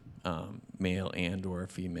human, male and or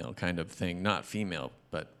female kind of thing. Not female,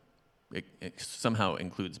 but it somehow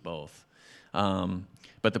includes both.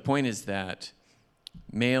 But the point is that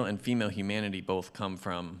male and female humanity both come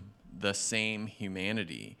from the same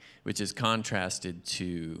humanity, which is contrasted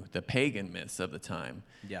to the pagan myths of the time,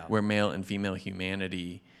 where male and female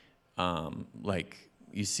humanity, like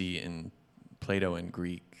you see in Plato and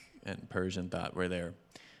Greek and Persian thought, where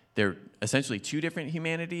they're essentially two different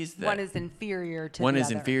humanities. One is inferior to the other. One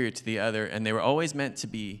is inferior to the other, and they were always meant to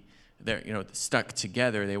be, stuck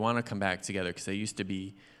together. They want to come back together because they used to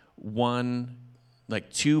be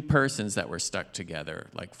two persons that were stuck together,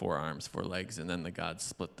 like 4 arms, 4 legs, and then the gods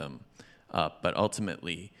split them up. But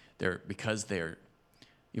ultimately,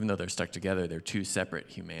 even though they're stuck together, they're 2 separate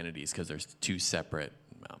humanities, because there's 2 separate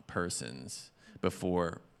persons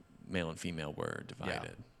before male and female were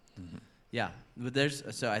divided. Yeah, but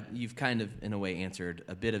you've kind of, in a way, answered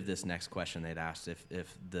a bit of this next question they'd asked,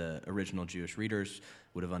 if the original Jewish readers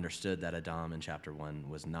would have understood that Adam in chapter 1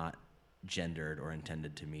 was not gendered or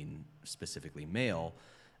intended to mean specifically male.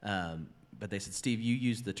 But they said, Steve, you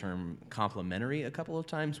used the term complementary a couple of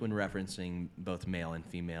times when referencing both male and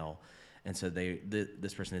female. And so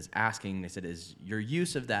this person is asking, they said, is your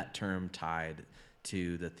use of that term tied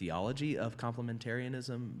to the theology of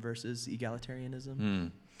complementarianism versus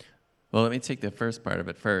egalitarianism? Well, let me take the first part of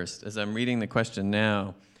it first. As I'm reading the question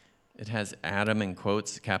now, it has Adam in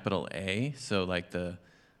quotes, capital A, so like the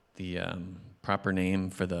proper name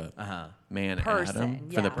for the man Adam,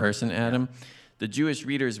 for the person Adam. The Jewish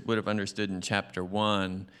readers would have understood in chapter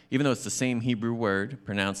 1, even though it's the same Hebrew word,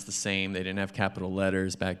 pronounced the same, they didn't have capital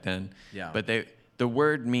letters back then, but the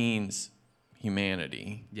word means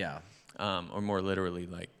humanity. Or more literally,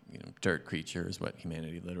 like, dirt creature is what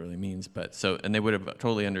humanity literally means. And they would have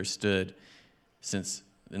totally understood, since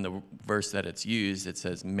in the verse that it's used, it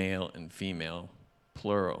says male and female,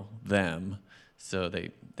 plural, them. So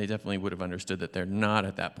they definitely would have understood that they're not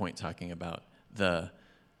at that point talking about the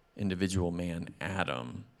individual man,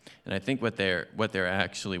 Adam. And I think what they're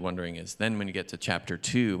actually wondering is, then when you get to chapter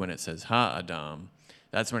 2, when it says Ha-Adam,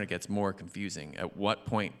 that's when it gets more confusing. At what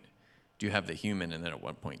point do you have the human, and then at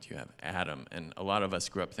what point do you have Adam? And a lot of us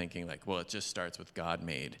grew up thinking, like, well, it just starts with God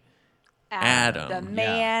made Adam. The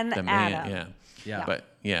man, the Adam.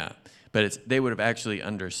 man, But they would have actually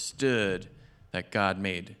understood that God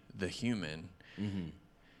made the human.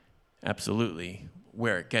 Absolutely.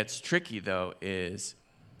 Where it gets tricky, though, is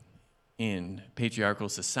in patriarchal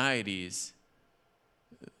societies,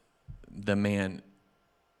 the man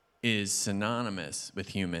is synonymous with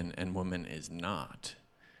human and woman is not.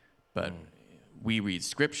 But we read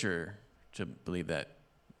scripture to believe that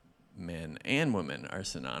men and women are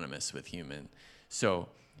synonymous with human. So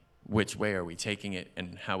which way are we taking it,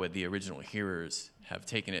 and how would the original hearers have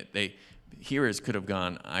taken it? Hearers could have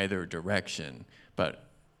gone either direction, but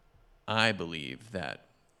I believe that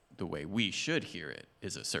the way we should hear it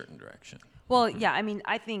is a certain direction. Well, yeah, I mean,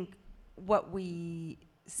 I think what we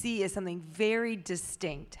see is something very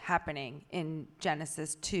distinct happening in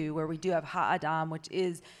Genesis 2, where we do have Ha-Adam, which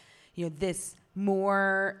is, this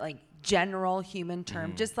more like general human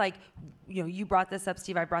term. Just like, you brought this up,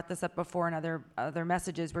 Steve, I brought this up before in other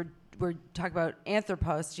messages. We're talking about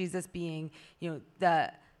anthropos, Jesus being,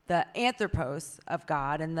 the anthropos of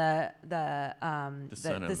God, and the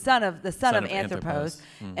son of anthropos,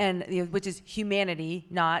 and which is humanity,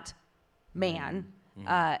 not man.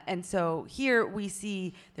 And so here we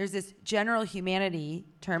see there's this general humanity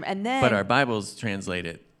term, and then but our Bibles translate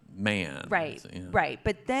it man, right? So, right.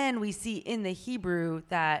 But then we see in the Hebrew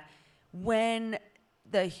that when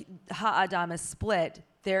the Ha-Adam is split,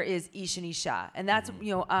 there is Ish and Isha, and that's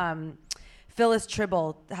Phyllis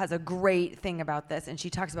Tribble has a great thing about this, and she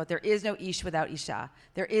talks about there is no Ish without Isha.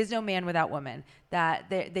 There is no man without woman. That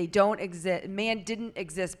they don't exist. Man didn't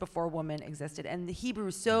exist before woman existed, and the Hebrew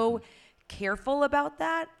is so careful about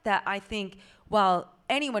that I think while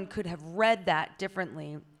anyone could have read that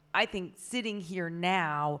differently, I think sitting here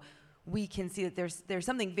now, we can see that there's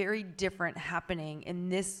something very different happening in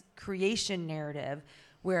this creation narrative,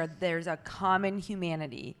 where there's a common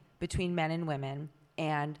humanity between men and women.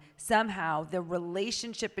 And somehow the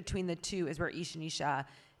relationship between the two is where Ish and Isha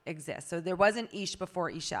exists. So there wasn't Ish before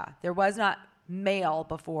Isha. There was not male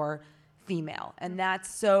before female. And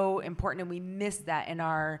that's so important. And we miss that in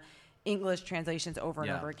our English translations over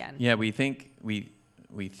and over again. Yeah, we think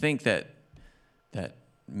that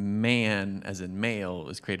man, as in male,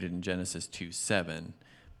 is created in Genesis 2:7,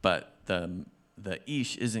 but the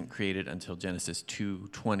Ish isn't created until Genesis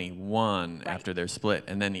 2:21 after they're split,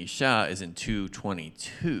 and then Isha is in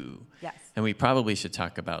 2:22. Yes. And we probably should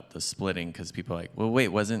talk about the splitting, because people are like, well, wait,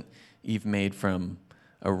 wasn't Eve made from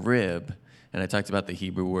a rib? And I talked about the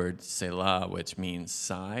Hebrew word selah, which means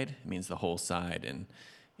side. It means the whole side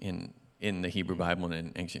in the Hebrew Bible and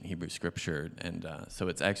in ancient Hebrew scripture. And so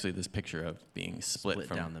it's actually this picture of being split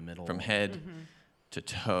from down the middle, from head to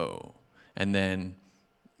toe. And then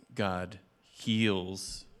God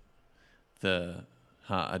heals the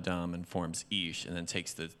Ha-Adam and forms Ish, and then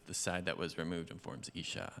takes the side that was removed and forms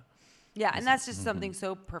Isha. Yeah, and that's just something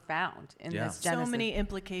so profound in this Genesis. So many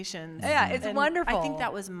implications. Yeah, it's wonderful. I think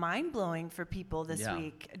that was mind-blowing for people this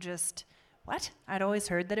week. Just, what? I'd always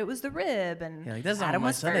heard that it was the rib, and that's Adam not what my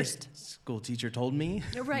was Sunday first. school teacher told me.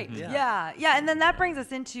 You're right. Yeah, and then that brings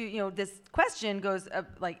us into, this question goes,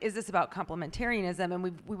 is this about complementarianism? And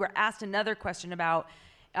we were asked another question about,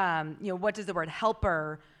 what does the word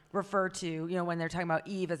helper refer to, when they're talking about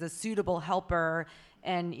Eve as a suitable helper,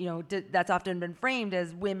 and, that's often been framed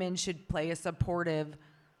as women should play a supportive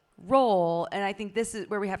role. And I think this is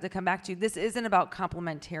where we have to come back to. This isn't about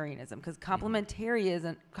complementarianism, because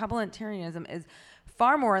complementarianism is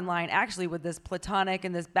far more in line actually with this Platonic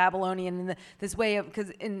and this Babylonian and this way of, because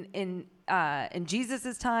in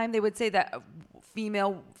Jesus's time, they would say that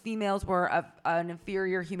females were of an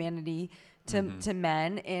inferior humanity to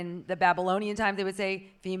men. In the Babylonian times, they would say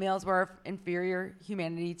females were of inferior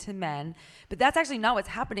humanity to men. But that's actually not what's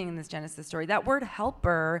happening in this Genesis story. That word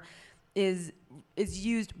helper is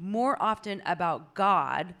used more often about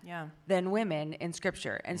God than women in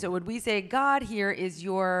Scripture. And so would we say God here is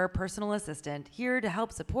your personal assistant, here to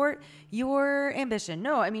help support your ambition?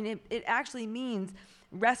 No, I mean, it actually means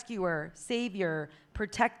rescuer, savior,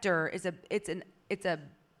 protector. It's a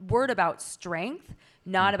word about strength,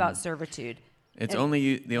 not about servitude. It's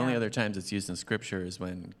only other times it's used in Scripture is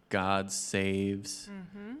when God saves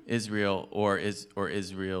Israel, or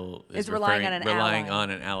Israel is relying on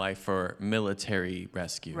an ally for military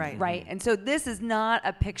rescue. Right. And so this is not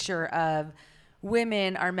a picture of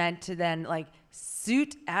women are meant to then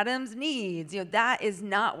suit Adam's needs. That is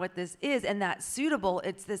not what this is. And that suitable,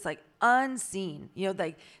 it's this unseen.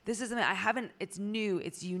 This is something it's new,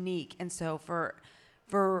 it's unique. And so for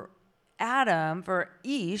Adam, for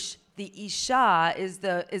Ish, the Isha is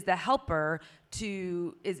the helper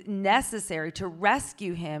is necessary to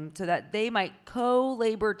rescue him, so that they might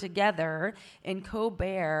co-labor together and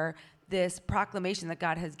co-bear this proclamation that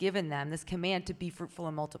God has given them, this command to be fruitful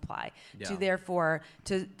and multiply, Yeah. to therefore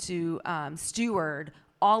to steward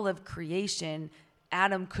all of creation.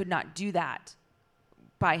 Adam could not do that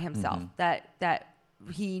by himself. That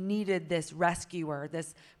he needed this rescuer,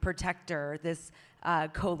 this protector, this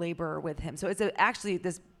co-laborer with him. So it's actually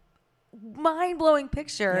this mind-blowing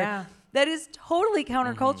picture that is totally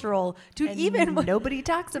countercultural to And even nobody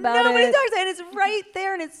talks about nobody it. talks, and it's right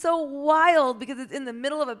there, and it's so wild because it's in the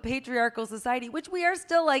middle of a patriarchal society, which we are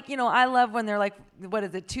still like. I love when they're like, what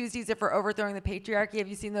is it, Tuesdays are for overthrowing the patriarchy? Have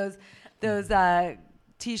you seen those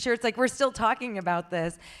T-shirts? Like, we're still talking about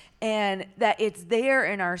this, and that it's there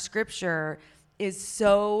in our scripture is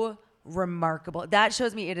so remarkable. That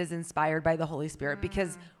shows me it is inspired by the Holy Spirit,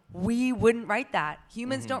 because we wouldn't write that.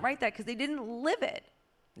 Humans don't write that because they didn't live it.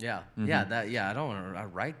 Yeah, I don't want to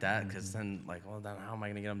write that, because then, like, well, then how am I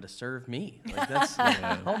going to get them to serve me? Like, that's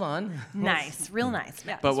hold on. Nice, real nice.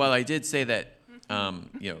 Yeah. But while I did say that,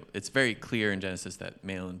 it's very clear in Genesis that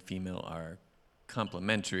male and female are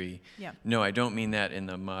complementary. Yeah. No, I don't mean that in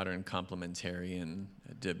the modern complementarian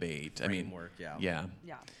debate. Framework, yeah. Yeah.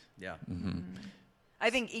 Yeah. I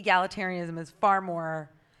think egalitarianism is far more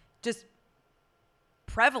just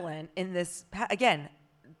prevalent in this. Again,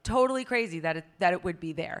 totally crazy that it would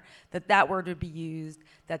be there, that word would be used,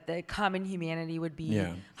 that the common humanity would be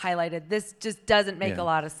highlighted. This just doesn't make a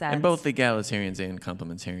lot of sense. And both egalitarians and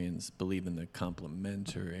complementarians believe in the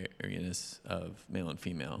complementariness of male and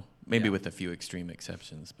female, maybe with a few extreme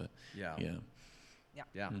exceptions, but Yeah.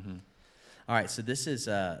 yeah. All right, so this is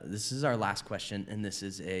our last question, and this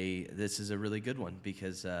is a really good one,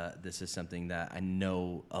 because this is something that I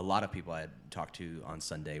know a lot of people I had talked to on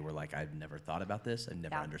Sunday were like, I've never thought about this, I've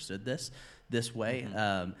never understood this way.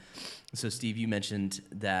 So Steve, you mentioned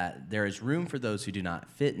that there is room for those who do not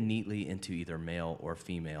fit neatly into either male or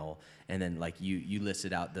female, and then like you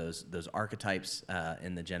listed out those archetypes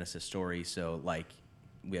in the Genesis story. So like,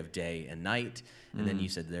 we have day and night, and then you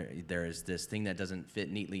said there is this thing that doesn't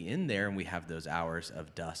fit neatly in there, and we have those hours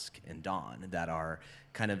of dusk and dawn that are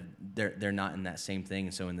kind of, they're not in that same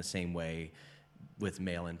thing. So in the same way with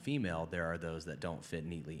male and female, there are those that don't fit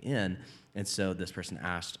neatly in. And so this person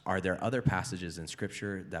asked, are there other passages in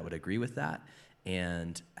Scripture that would agree with that?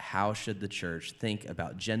 And how should the church think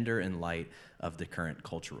about gender in light of the current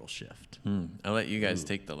cultural shift? I'll let you guys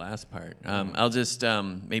take the last part. I'll just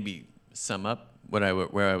maybe sum up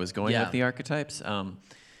where I was going with the archetypes.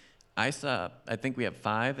 I think we have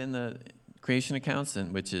 5 in the creation accounts,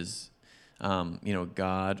 and which is,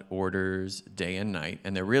 God orders day and night,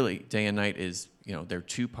 and they're really, day and night is, they're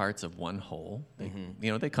 2 parts of one whole. They,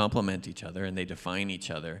 they complement each other and they define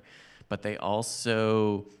each other, but they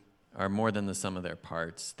also are more than the sum of their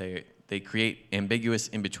parts. They create ambiguous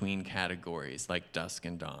in-between categories like dusk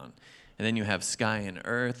and dawn. And then you have sky and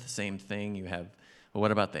earth, same thing. You have, well,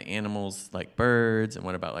 what about the animals like birds, and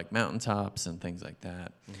what about like mountaintops and things like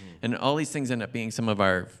that? And all these things end up being some of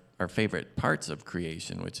our favorite parts of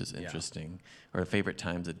creation, which is interesting, or favorite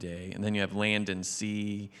times of day. And then you have land and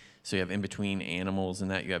sea, so you have in between animals and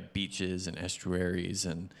that. You have beaches and estuaries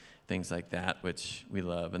and things like that, which we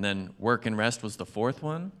love. And then work and rest was the 4th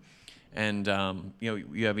one. And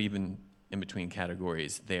you have even in between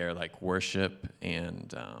categories there, like worship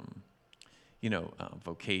and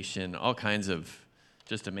vocation, all kinds of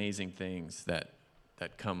just amazing things that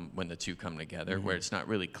come when the 2 come together, where it's not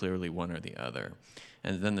really clearly one or the other.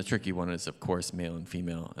 And then the tricky one is, of course, male and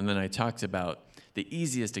female. And then I talked about the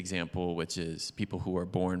easiest example, which is people who are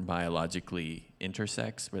born biologically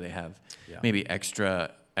intersex, where they have maybe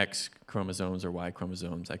extra X chromosomes or Y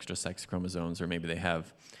chromosomes, extra sex chromosomes, or maybe they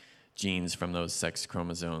have genes from those sex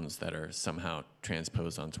chromosomes that are somehow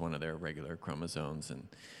transposed onto one of their regular chromosomes. And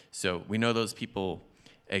so we know those people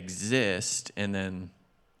exist, and then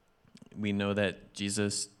we know that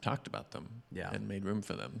Jesus talked about them and made room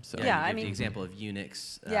for them. So you give the example of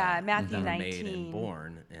eunuchs Matthew that were 19. made and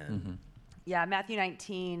born. And Yeah, Matthew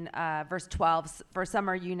 19, verse 12. For some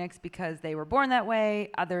are eunuchs because they were born that way.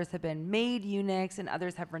 Others have been made eunuchs, and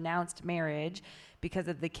others have renounced marriage because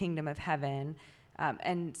of the kingdom of heaven.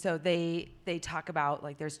 And so they talk about,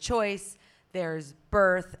 like, there's choice, there's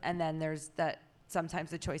birth, and then there's that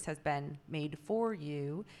sometimes the choice has been made for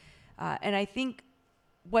you. And I think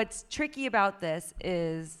what's tricky about this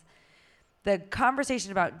is the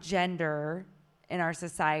conversation about gender in our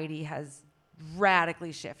society has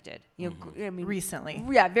radically shifted. Recently.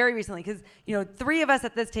 Yeah, very recently. Because, 3 of us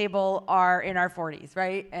at this table are in our 40s,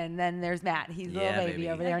 right? And then there's Matt. He's a little baby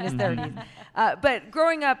over there in his 30s. But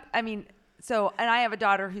growing up, and I have a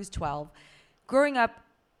daughter who's 12. Growing up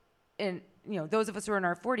in, those of us who are in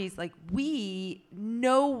our 40s, like,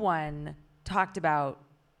 no one talked about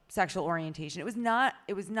sexual orientation. It was not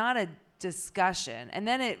a discussion. And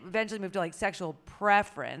then it eventually moved to like sexual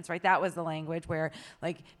preference, right? That was the language where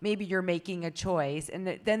like maybe you're making a choice.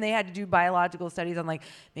 And then they had to do biological studies on like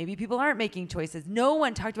maybe people aren't making choices. No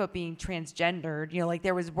one talked about being transgendered. Like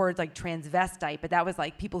there was words like transvestite, but that was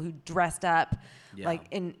like people who dressed up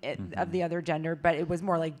like of the other gender, but it was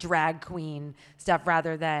more like drag queen stuff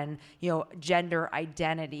rather than, gender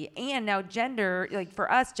identity. And now gender, like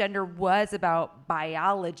for us, gender was about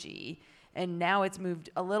biology. And now it's moved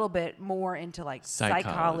a little bit more into like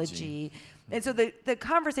psychology. And so the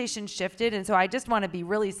conversation shifted. And so I just want to be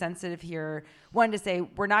really sensitive here. One, to say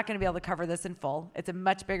we're not going to be able to cover this in full. It's a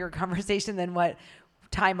much bigger conversation than what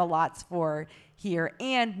time allots for here.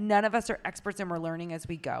 And none of us are experts and we're learning as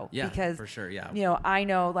we go. Yeah, because, for sure, yeah. I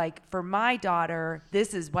know like for my daughter,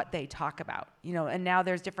 this is what they talk about, and now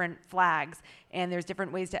there's different flags and there's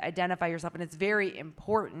different ways to identify yourself. And it's very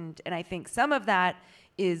important. And I think some of that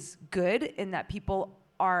is good in that people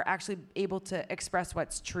are actually able to express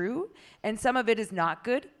what's true. And some of it is not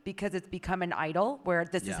good because it's become an idol where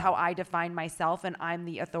this is how I define myself and I'm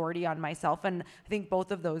the authority on myself. And I think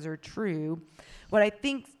both of those are true. What I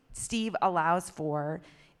think Steve allows for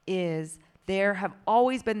is there have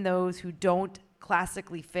always been those who don't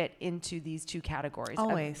classically fit into these two categories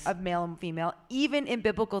of male and female, even in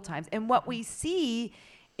biblical times. And what we see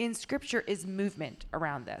in scripture is movement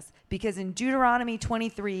around this, because in Deuteronomy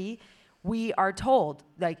 23, we are told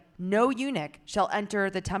like no eunuch shall enter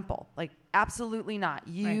the temple. Like absolutely not.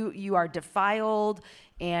 You are defiled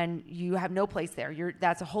and you have no place there.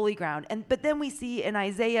 That's a holy ground. But then we see in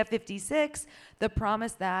Isaiah 56 the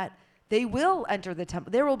promise that they will enter the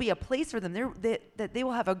temple. There will be a place for them. That they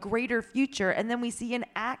will have a greater future. And then we see in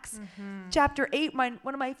Acts chapter 8, one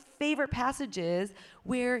of my favorite passages,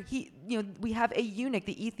 where we have a eunuch,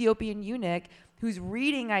 the Ethiopian eunuch, who's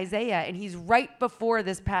reading Isaiah, and he's right before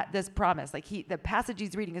this promise. Like the passage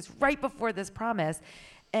he's reading is right before this promise.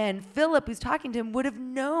 And Philip, who's talking to him, would have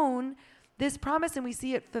known this promise, and we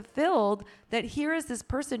see it fulfilled, that here is this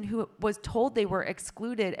person who was told they were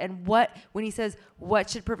excluded. And when he says, what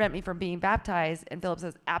should prevent me from being baptized? And Philip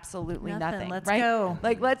says, absolutely nothing. Let's right? go.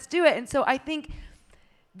 Like, let's do it. And so I think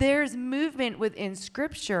there's movement within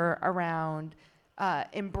scripture around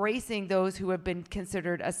embracing those who have been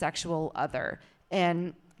considered a sexual other.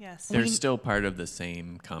 And they're still part of the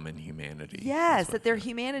same common humanity. Yes, that their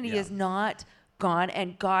humanity is not gone,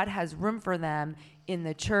 and God has room for them in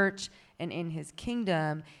the church and in his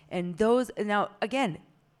kingdom. And now again,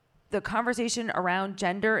 the conversation around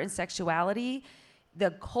gender and sexuality,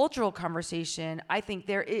 the cultural conversation, I think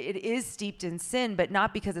it is steeped in sin, but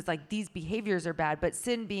not because it's like these behaviors are bad, but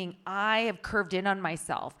sin being I have curved in on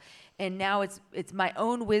myself. And now it's my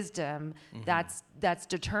own wisdom that's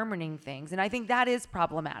determining things. And I think that is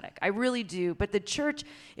problematic. I really do. But the church,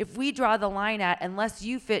 if we draw the line at, unless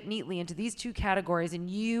you fit neatly into these two categories and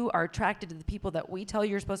you are attracted to the people that we tell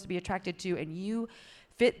you're supposed to be attracted to, and you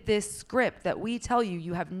fit this script that we tell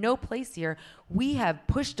you have no place here, we have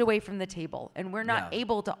pushed away from the table. And we're not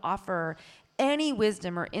able to offer any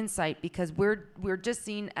wisdom or insight because we're just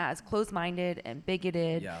seen as closed-minded and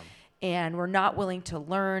bigoted. Yeah. And we're not willing to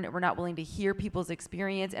learn. We're not willing to hear people's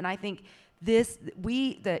experience. And I think the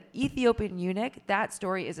Ethiopian eunuch, that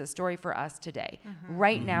story is a story for us today,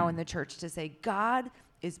 right now in the church, to say God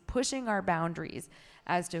is pushing our boundaries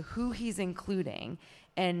as to who he's including.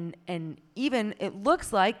 And even it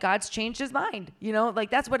looks like God's changed his mind. Like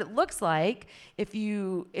that's what it looks like if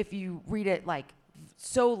you read it like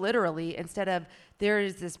so literally, instead of there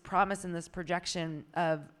is this promise and this projection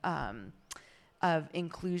of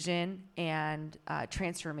inclusion and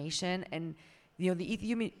transformation. And the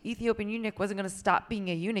Ethiopian eunuch wasn't going to stop being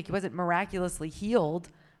a eunuch. He wasn't miraculously healed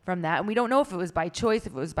from that, and we don't know if it was by choice,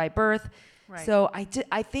 if it was by birth. Right. So I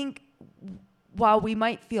think while we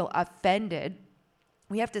might feel offended,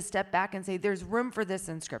 we have to step back and say there's room for this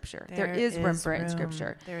in Scripture. There is room for it in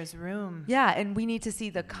Scripture. There is room. Yeah, and we need to see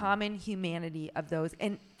the common humanity of those.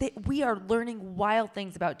 And we are learning wild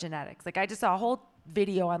things about genetics. Like I just saw a whole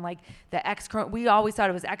video on like the X. We always thought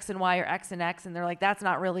it was X and Y or X and X, and they're like, that's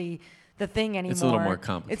not really the thing anymore. It's a little more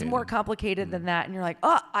complicated. It's more complicated than that. And you're like,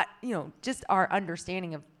 just our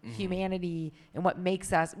understanding of humanity and what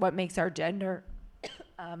makes our gender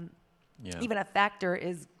even a factor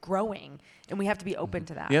is growing, and we have to be open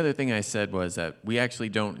to that. The other thing I said was that we actually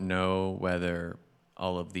don't know whether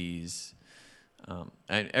all of these,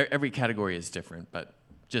 and every category is different, but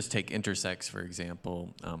just take intersex, for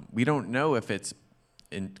example. We don't know if it's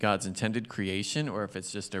in God's intended creation or if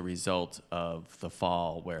it's just a result of the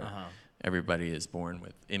fall where everybody is born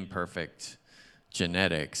with imperfect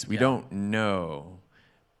genetics. We don't know,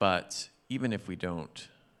 but even if we don't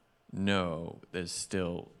know, there's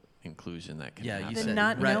still inclusion that can happen. You The said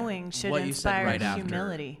not knowing should what you said inspire right after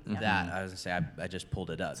humility. That I was gonna say, I just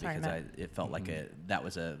pulled it up Sorry, because Matt. it felt like that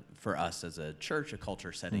was for us as a church, a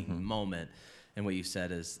culture setting moment. And what you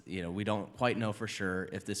said is, we don't quite know for sure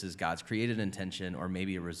if this is God's created intention or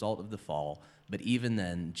maybe a result of the fall. But even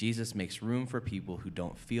then, Jesus makes room for people who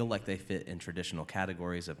don't feel like they fit in traditional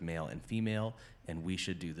categories of male and female, and we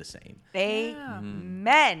should do the same.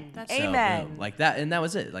 Amen. That's Amen. So, like that, and that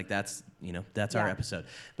was it. Like that's our episode.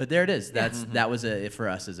 But there it is. That was for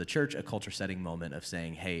us as a church, a culture setting moment of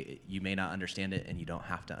saying, hey, you may not understand it, and you don't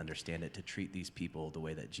have to understand it to treat these people the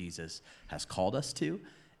way that Jesus has called us to.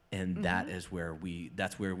 And that's where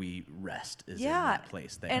we rest, is in that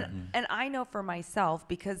place there. And I know for myself,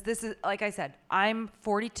 because this is, like I said, I'm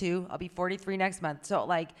 42, I'll be 43 next month. So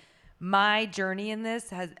like my journey in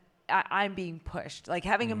this I'm being pushed. Like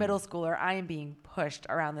having a middle schooler, I am being pushed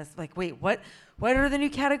around this. Like, wait, what are the new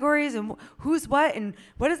categories and who's what and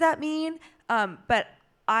what does that mean? But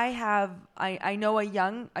I know a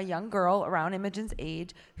young girl around Imogen's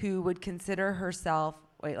age who would consider herself,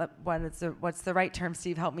 what's the right term,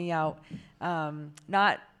 Steve? Help me out.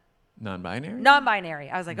 Not Non-binary? Non-binary.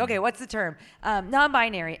 I was like, okay, what's the term?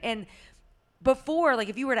 Non-binary. And before, like,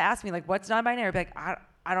 if you were to ask me, like, what's non-binary, I'd be like,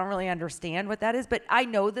 I don't really understand what that is. But I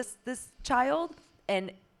know this child,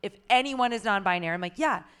 and if anyone is non-binary, I'm like,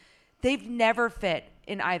 yeah, they've never fit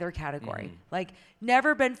in either category. Like,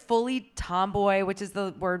 never been fully tomboy, which is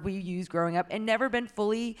the word we use growing up, and never been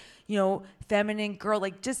fully, feminine girl.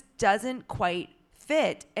 Like, just doesn't quite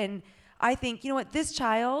fit. And I think, this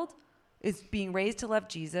child is being raised to love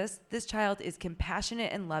Jesus. This child is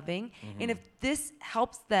compassionate and loving. And if this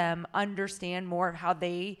helps them understand more of how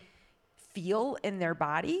they feel in their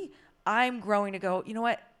body, I'm growing to go, you know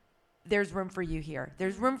what? There's room for you here.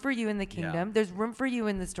 There's room for you in the kingdom. Yeah. There's room for you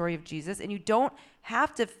in the story of Jesus. And you don't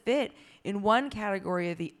have to fit in one category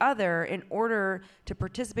or the other in order to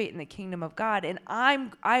participate in the kingdom of God. And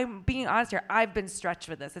I'm being honest here. I've been stretched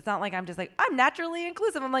with this. It's not like I'm just like, I'm naturally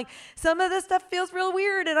inclusive. I'm like, some of this stuff feels real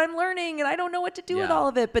weird and I'm learning and I don't know what to do with all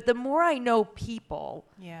of it. But the more I know people,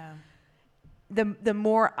 the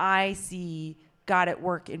more I see God at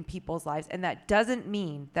work in people's lives. And that doesn't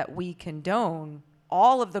mean that we condone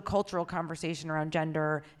all of the cultural conversation around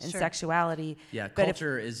gender and sexuality. Yeah, but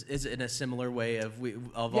culture is in a similar way of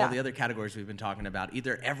all the other categories we've been talking about.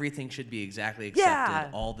 Either everything should be exactly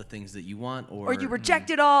accepted, all the things that you want, or you reject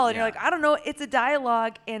it all, and you're like, I don't know. It's a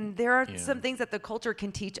dialogue, and there are some things that the culture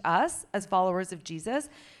can teach us as followers of Jesus,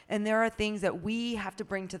 and there are things that we have to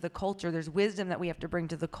bring to the culture. There's wisdom that we have to bring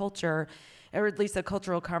to the culture, or at least a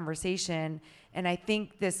cultural conversation. And I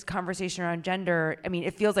think this conversation around gender, I mean,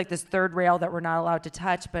 it feels like this third rail that we're not allowed to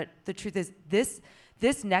touch, but the truth is this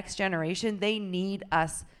next generation, they need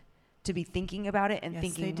us to be thinking about it and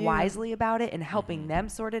thinking wisely about it and helping them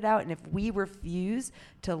sort it out. And if we refuse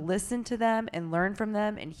to listen to them and learn from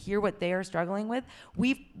them and hear what they are struggling with,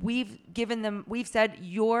 we've said,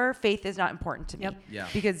 your faith is not important to me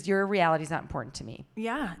because your reality is not important to me.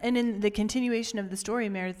 Yeah. And in the continuation of the story,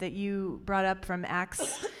 Meredith, that you brought up from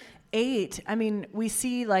Acts 8, I mean, we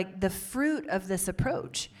see like the fruit of this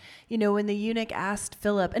approach. When the eunuch asked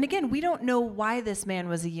Philip, and again, we don't know why this man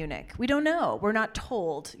was a eunuch. We don't know. We're not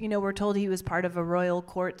told. We're told he was part of a royal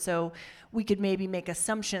court, so we could maybe make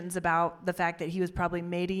assumptions about the fact that he was probably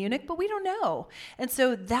made a eunuch, but we don't know. And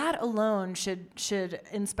so that alone should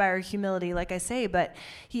inspire humility, like I say. But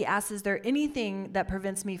he asks, is there anything that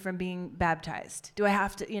prevents me from being baptized? Do I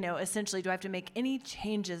have to, essentially, do I have to make any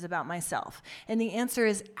changes about myself? And the answer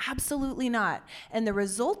is absolutely not. And the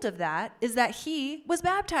result of that is that he was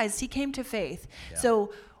baptized. He came to faith. Yeah.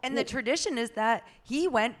 So, and the tradition is that he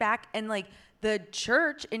went back and the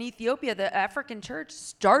church in Ethiopia, the African church,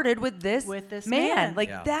 started with this man.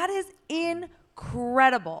 That is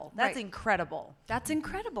incredible. That's incredible. That's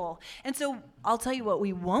incredible. And so I'll tell you what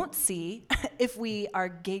we won't see if we are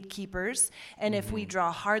gatekeepers and if we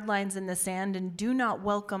draw hard lines in the sand and do not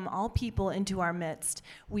welcome all people into our midst.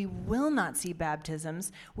 We will not see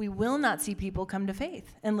baptisms. We will not see people come to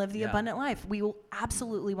faith and live the abundant life. We will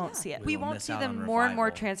absolutely won't see it. We won't see them more and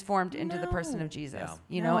more transformed into the person of Jesus.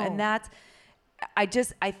 And that's, I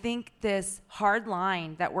think this hard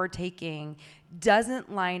line that we're taking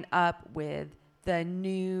doesn't line up with the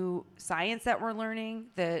new science that we're learning,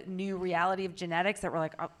 the new reality of genetics that we're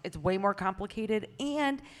like, oh, it's way more complicated,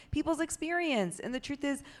 and people's experience. And the truth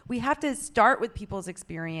is, we have to start with people's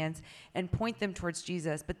experience and point them towards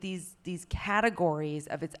Jesus. But these categories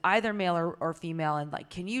of it's either male or female, and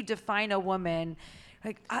can you define a woman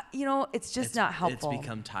Like, it's just not helpful. It's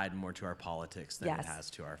become tied more to our politics than it has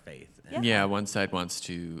to our faith. Yeah, one side wants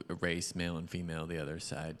to erase male and female. The other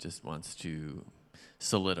side just wants to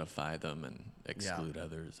solidify them and exclude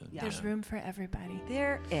others. And, There's room for everybody.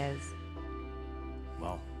 There is.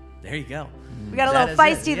 Well, there you go. We got a little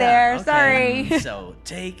feisty there. Okay. Sorry. So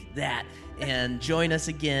take that and join us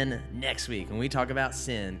again next week when we talk about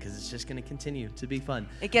sin, because it's just going to continue to be fun.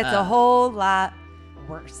 It gets a whole lot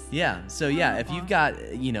worse. Yeah. So if you've got,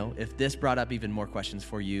 if this brought up even more questions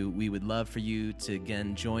for you, we would love for you to,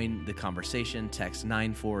 again, join the conversation. Text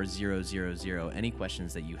 94000. Any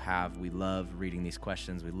questions that you have, we love reading these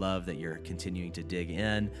questions. We love that you're continuing to dig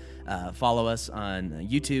in. Follow us on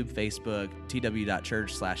YouTube, Facebook,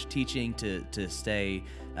 tw.church/teaching to stay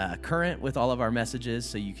current with all of our messages,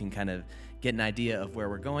 so you can kind of get an idea of where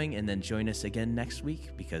we're going, and then join us again next week,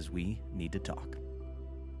 because we need to talk.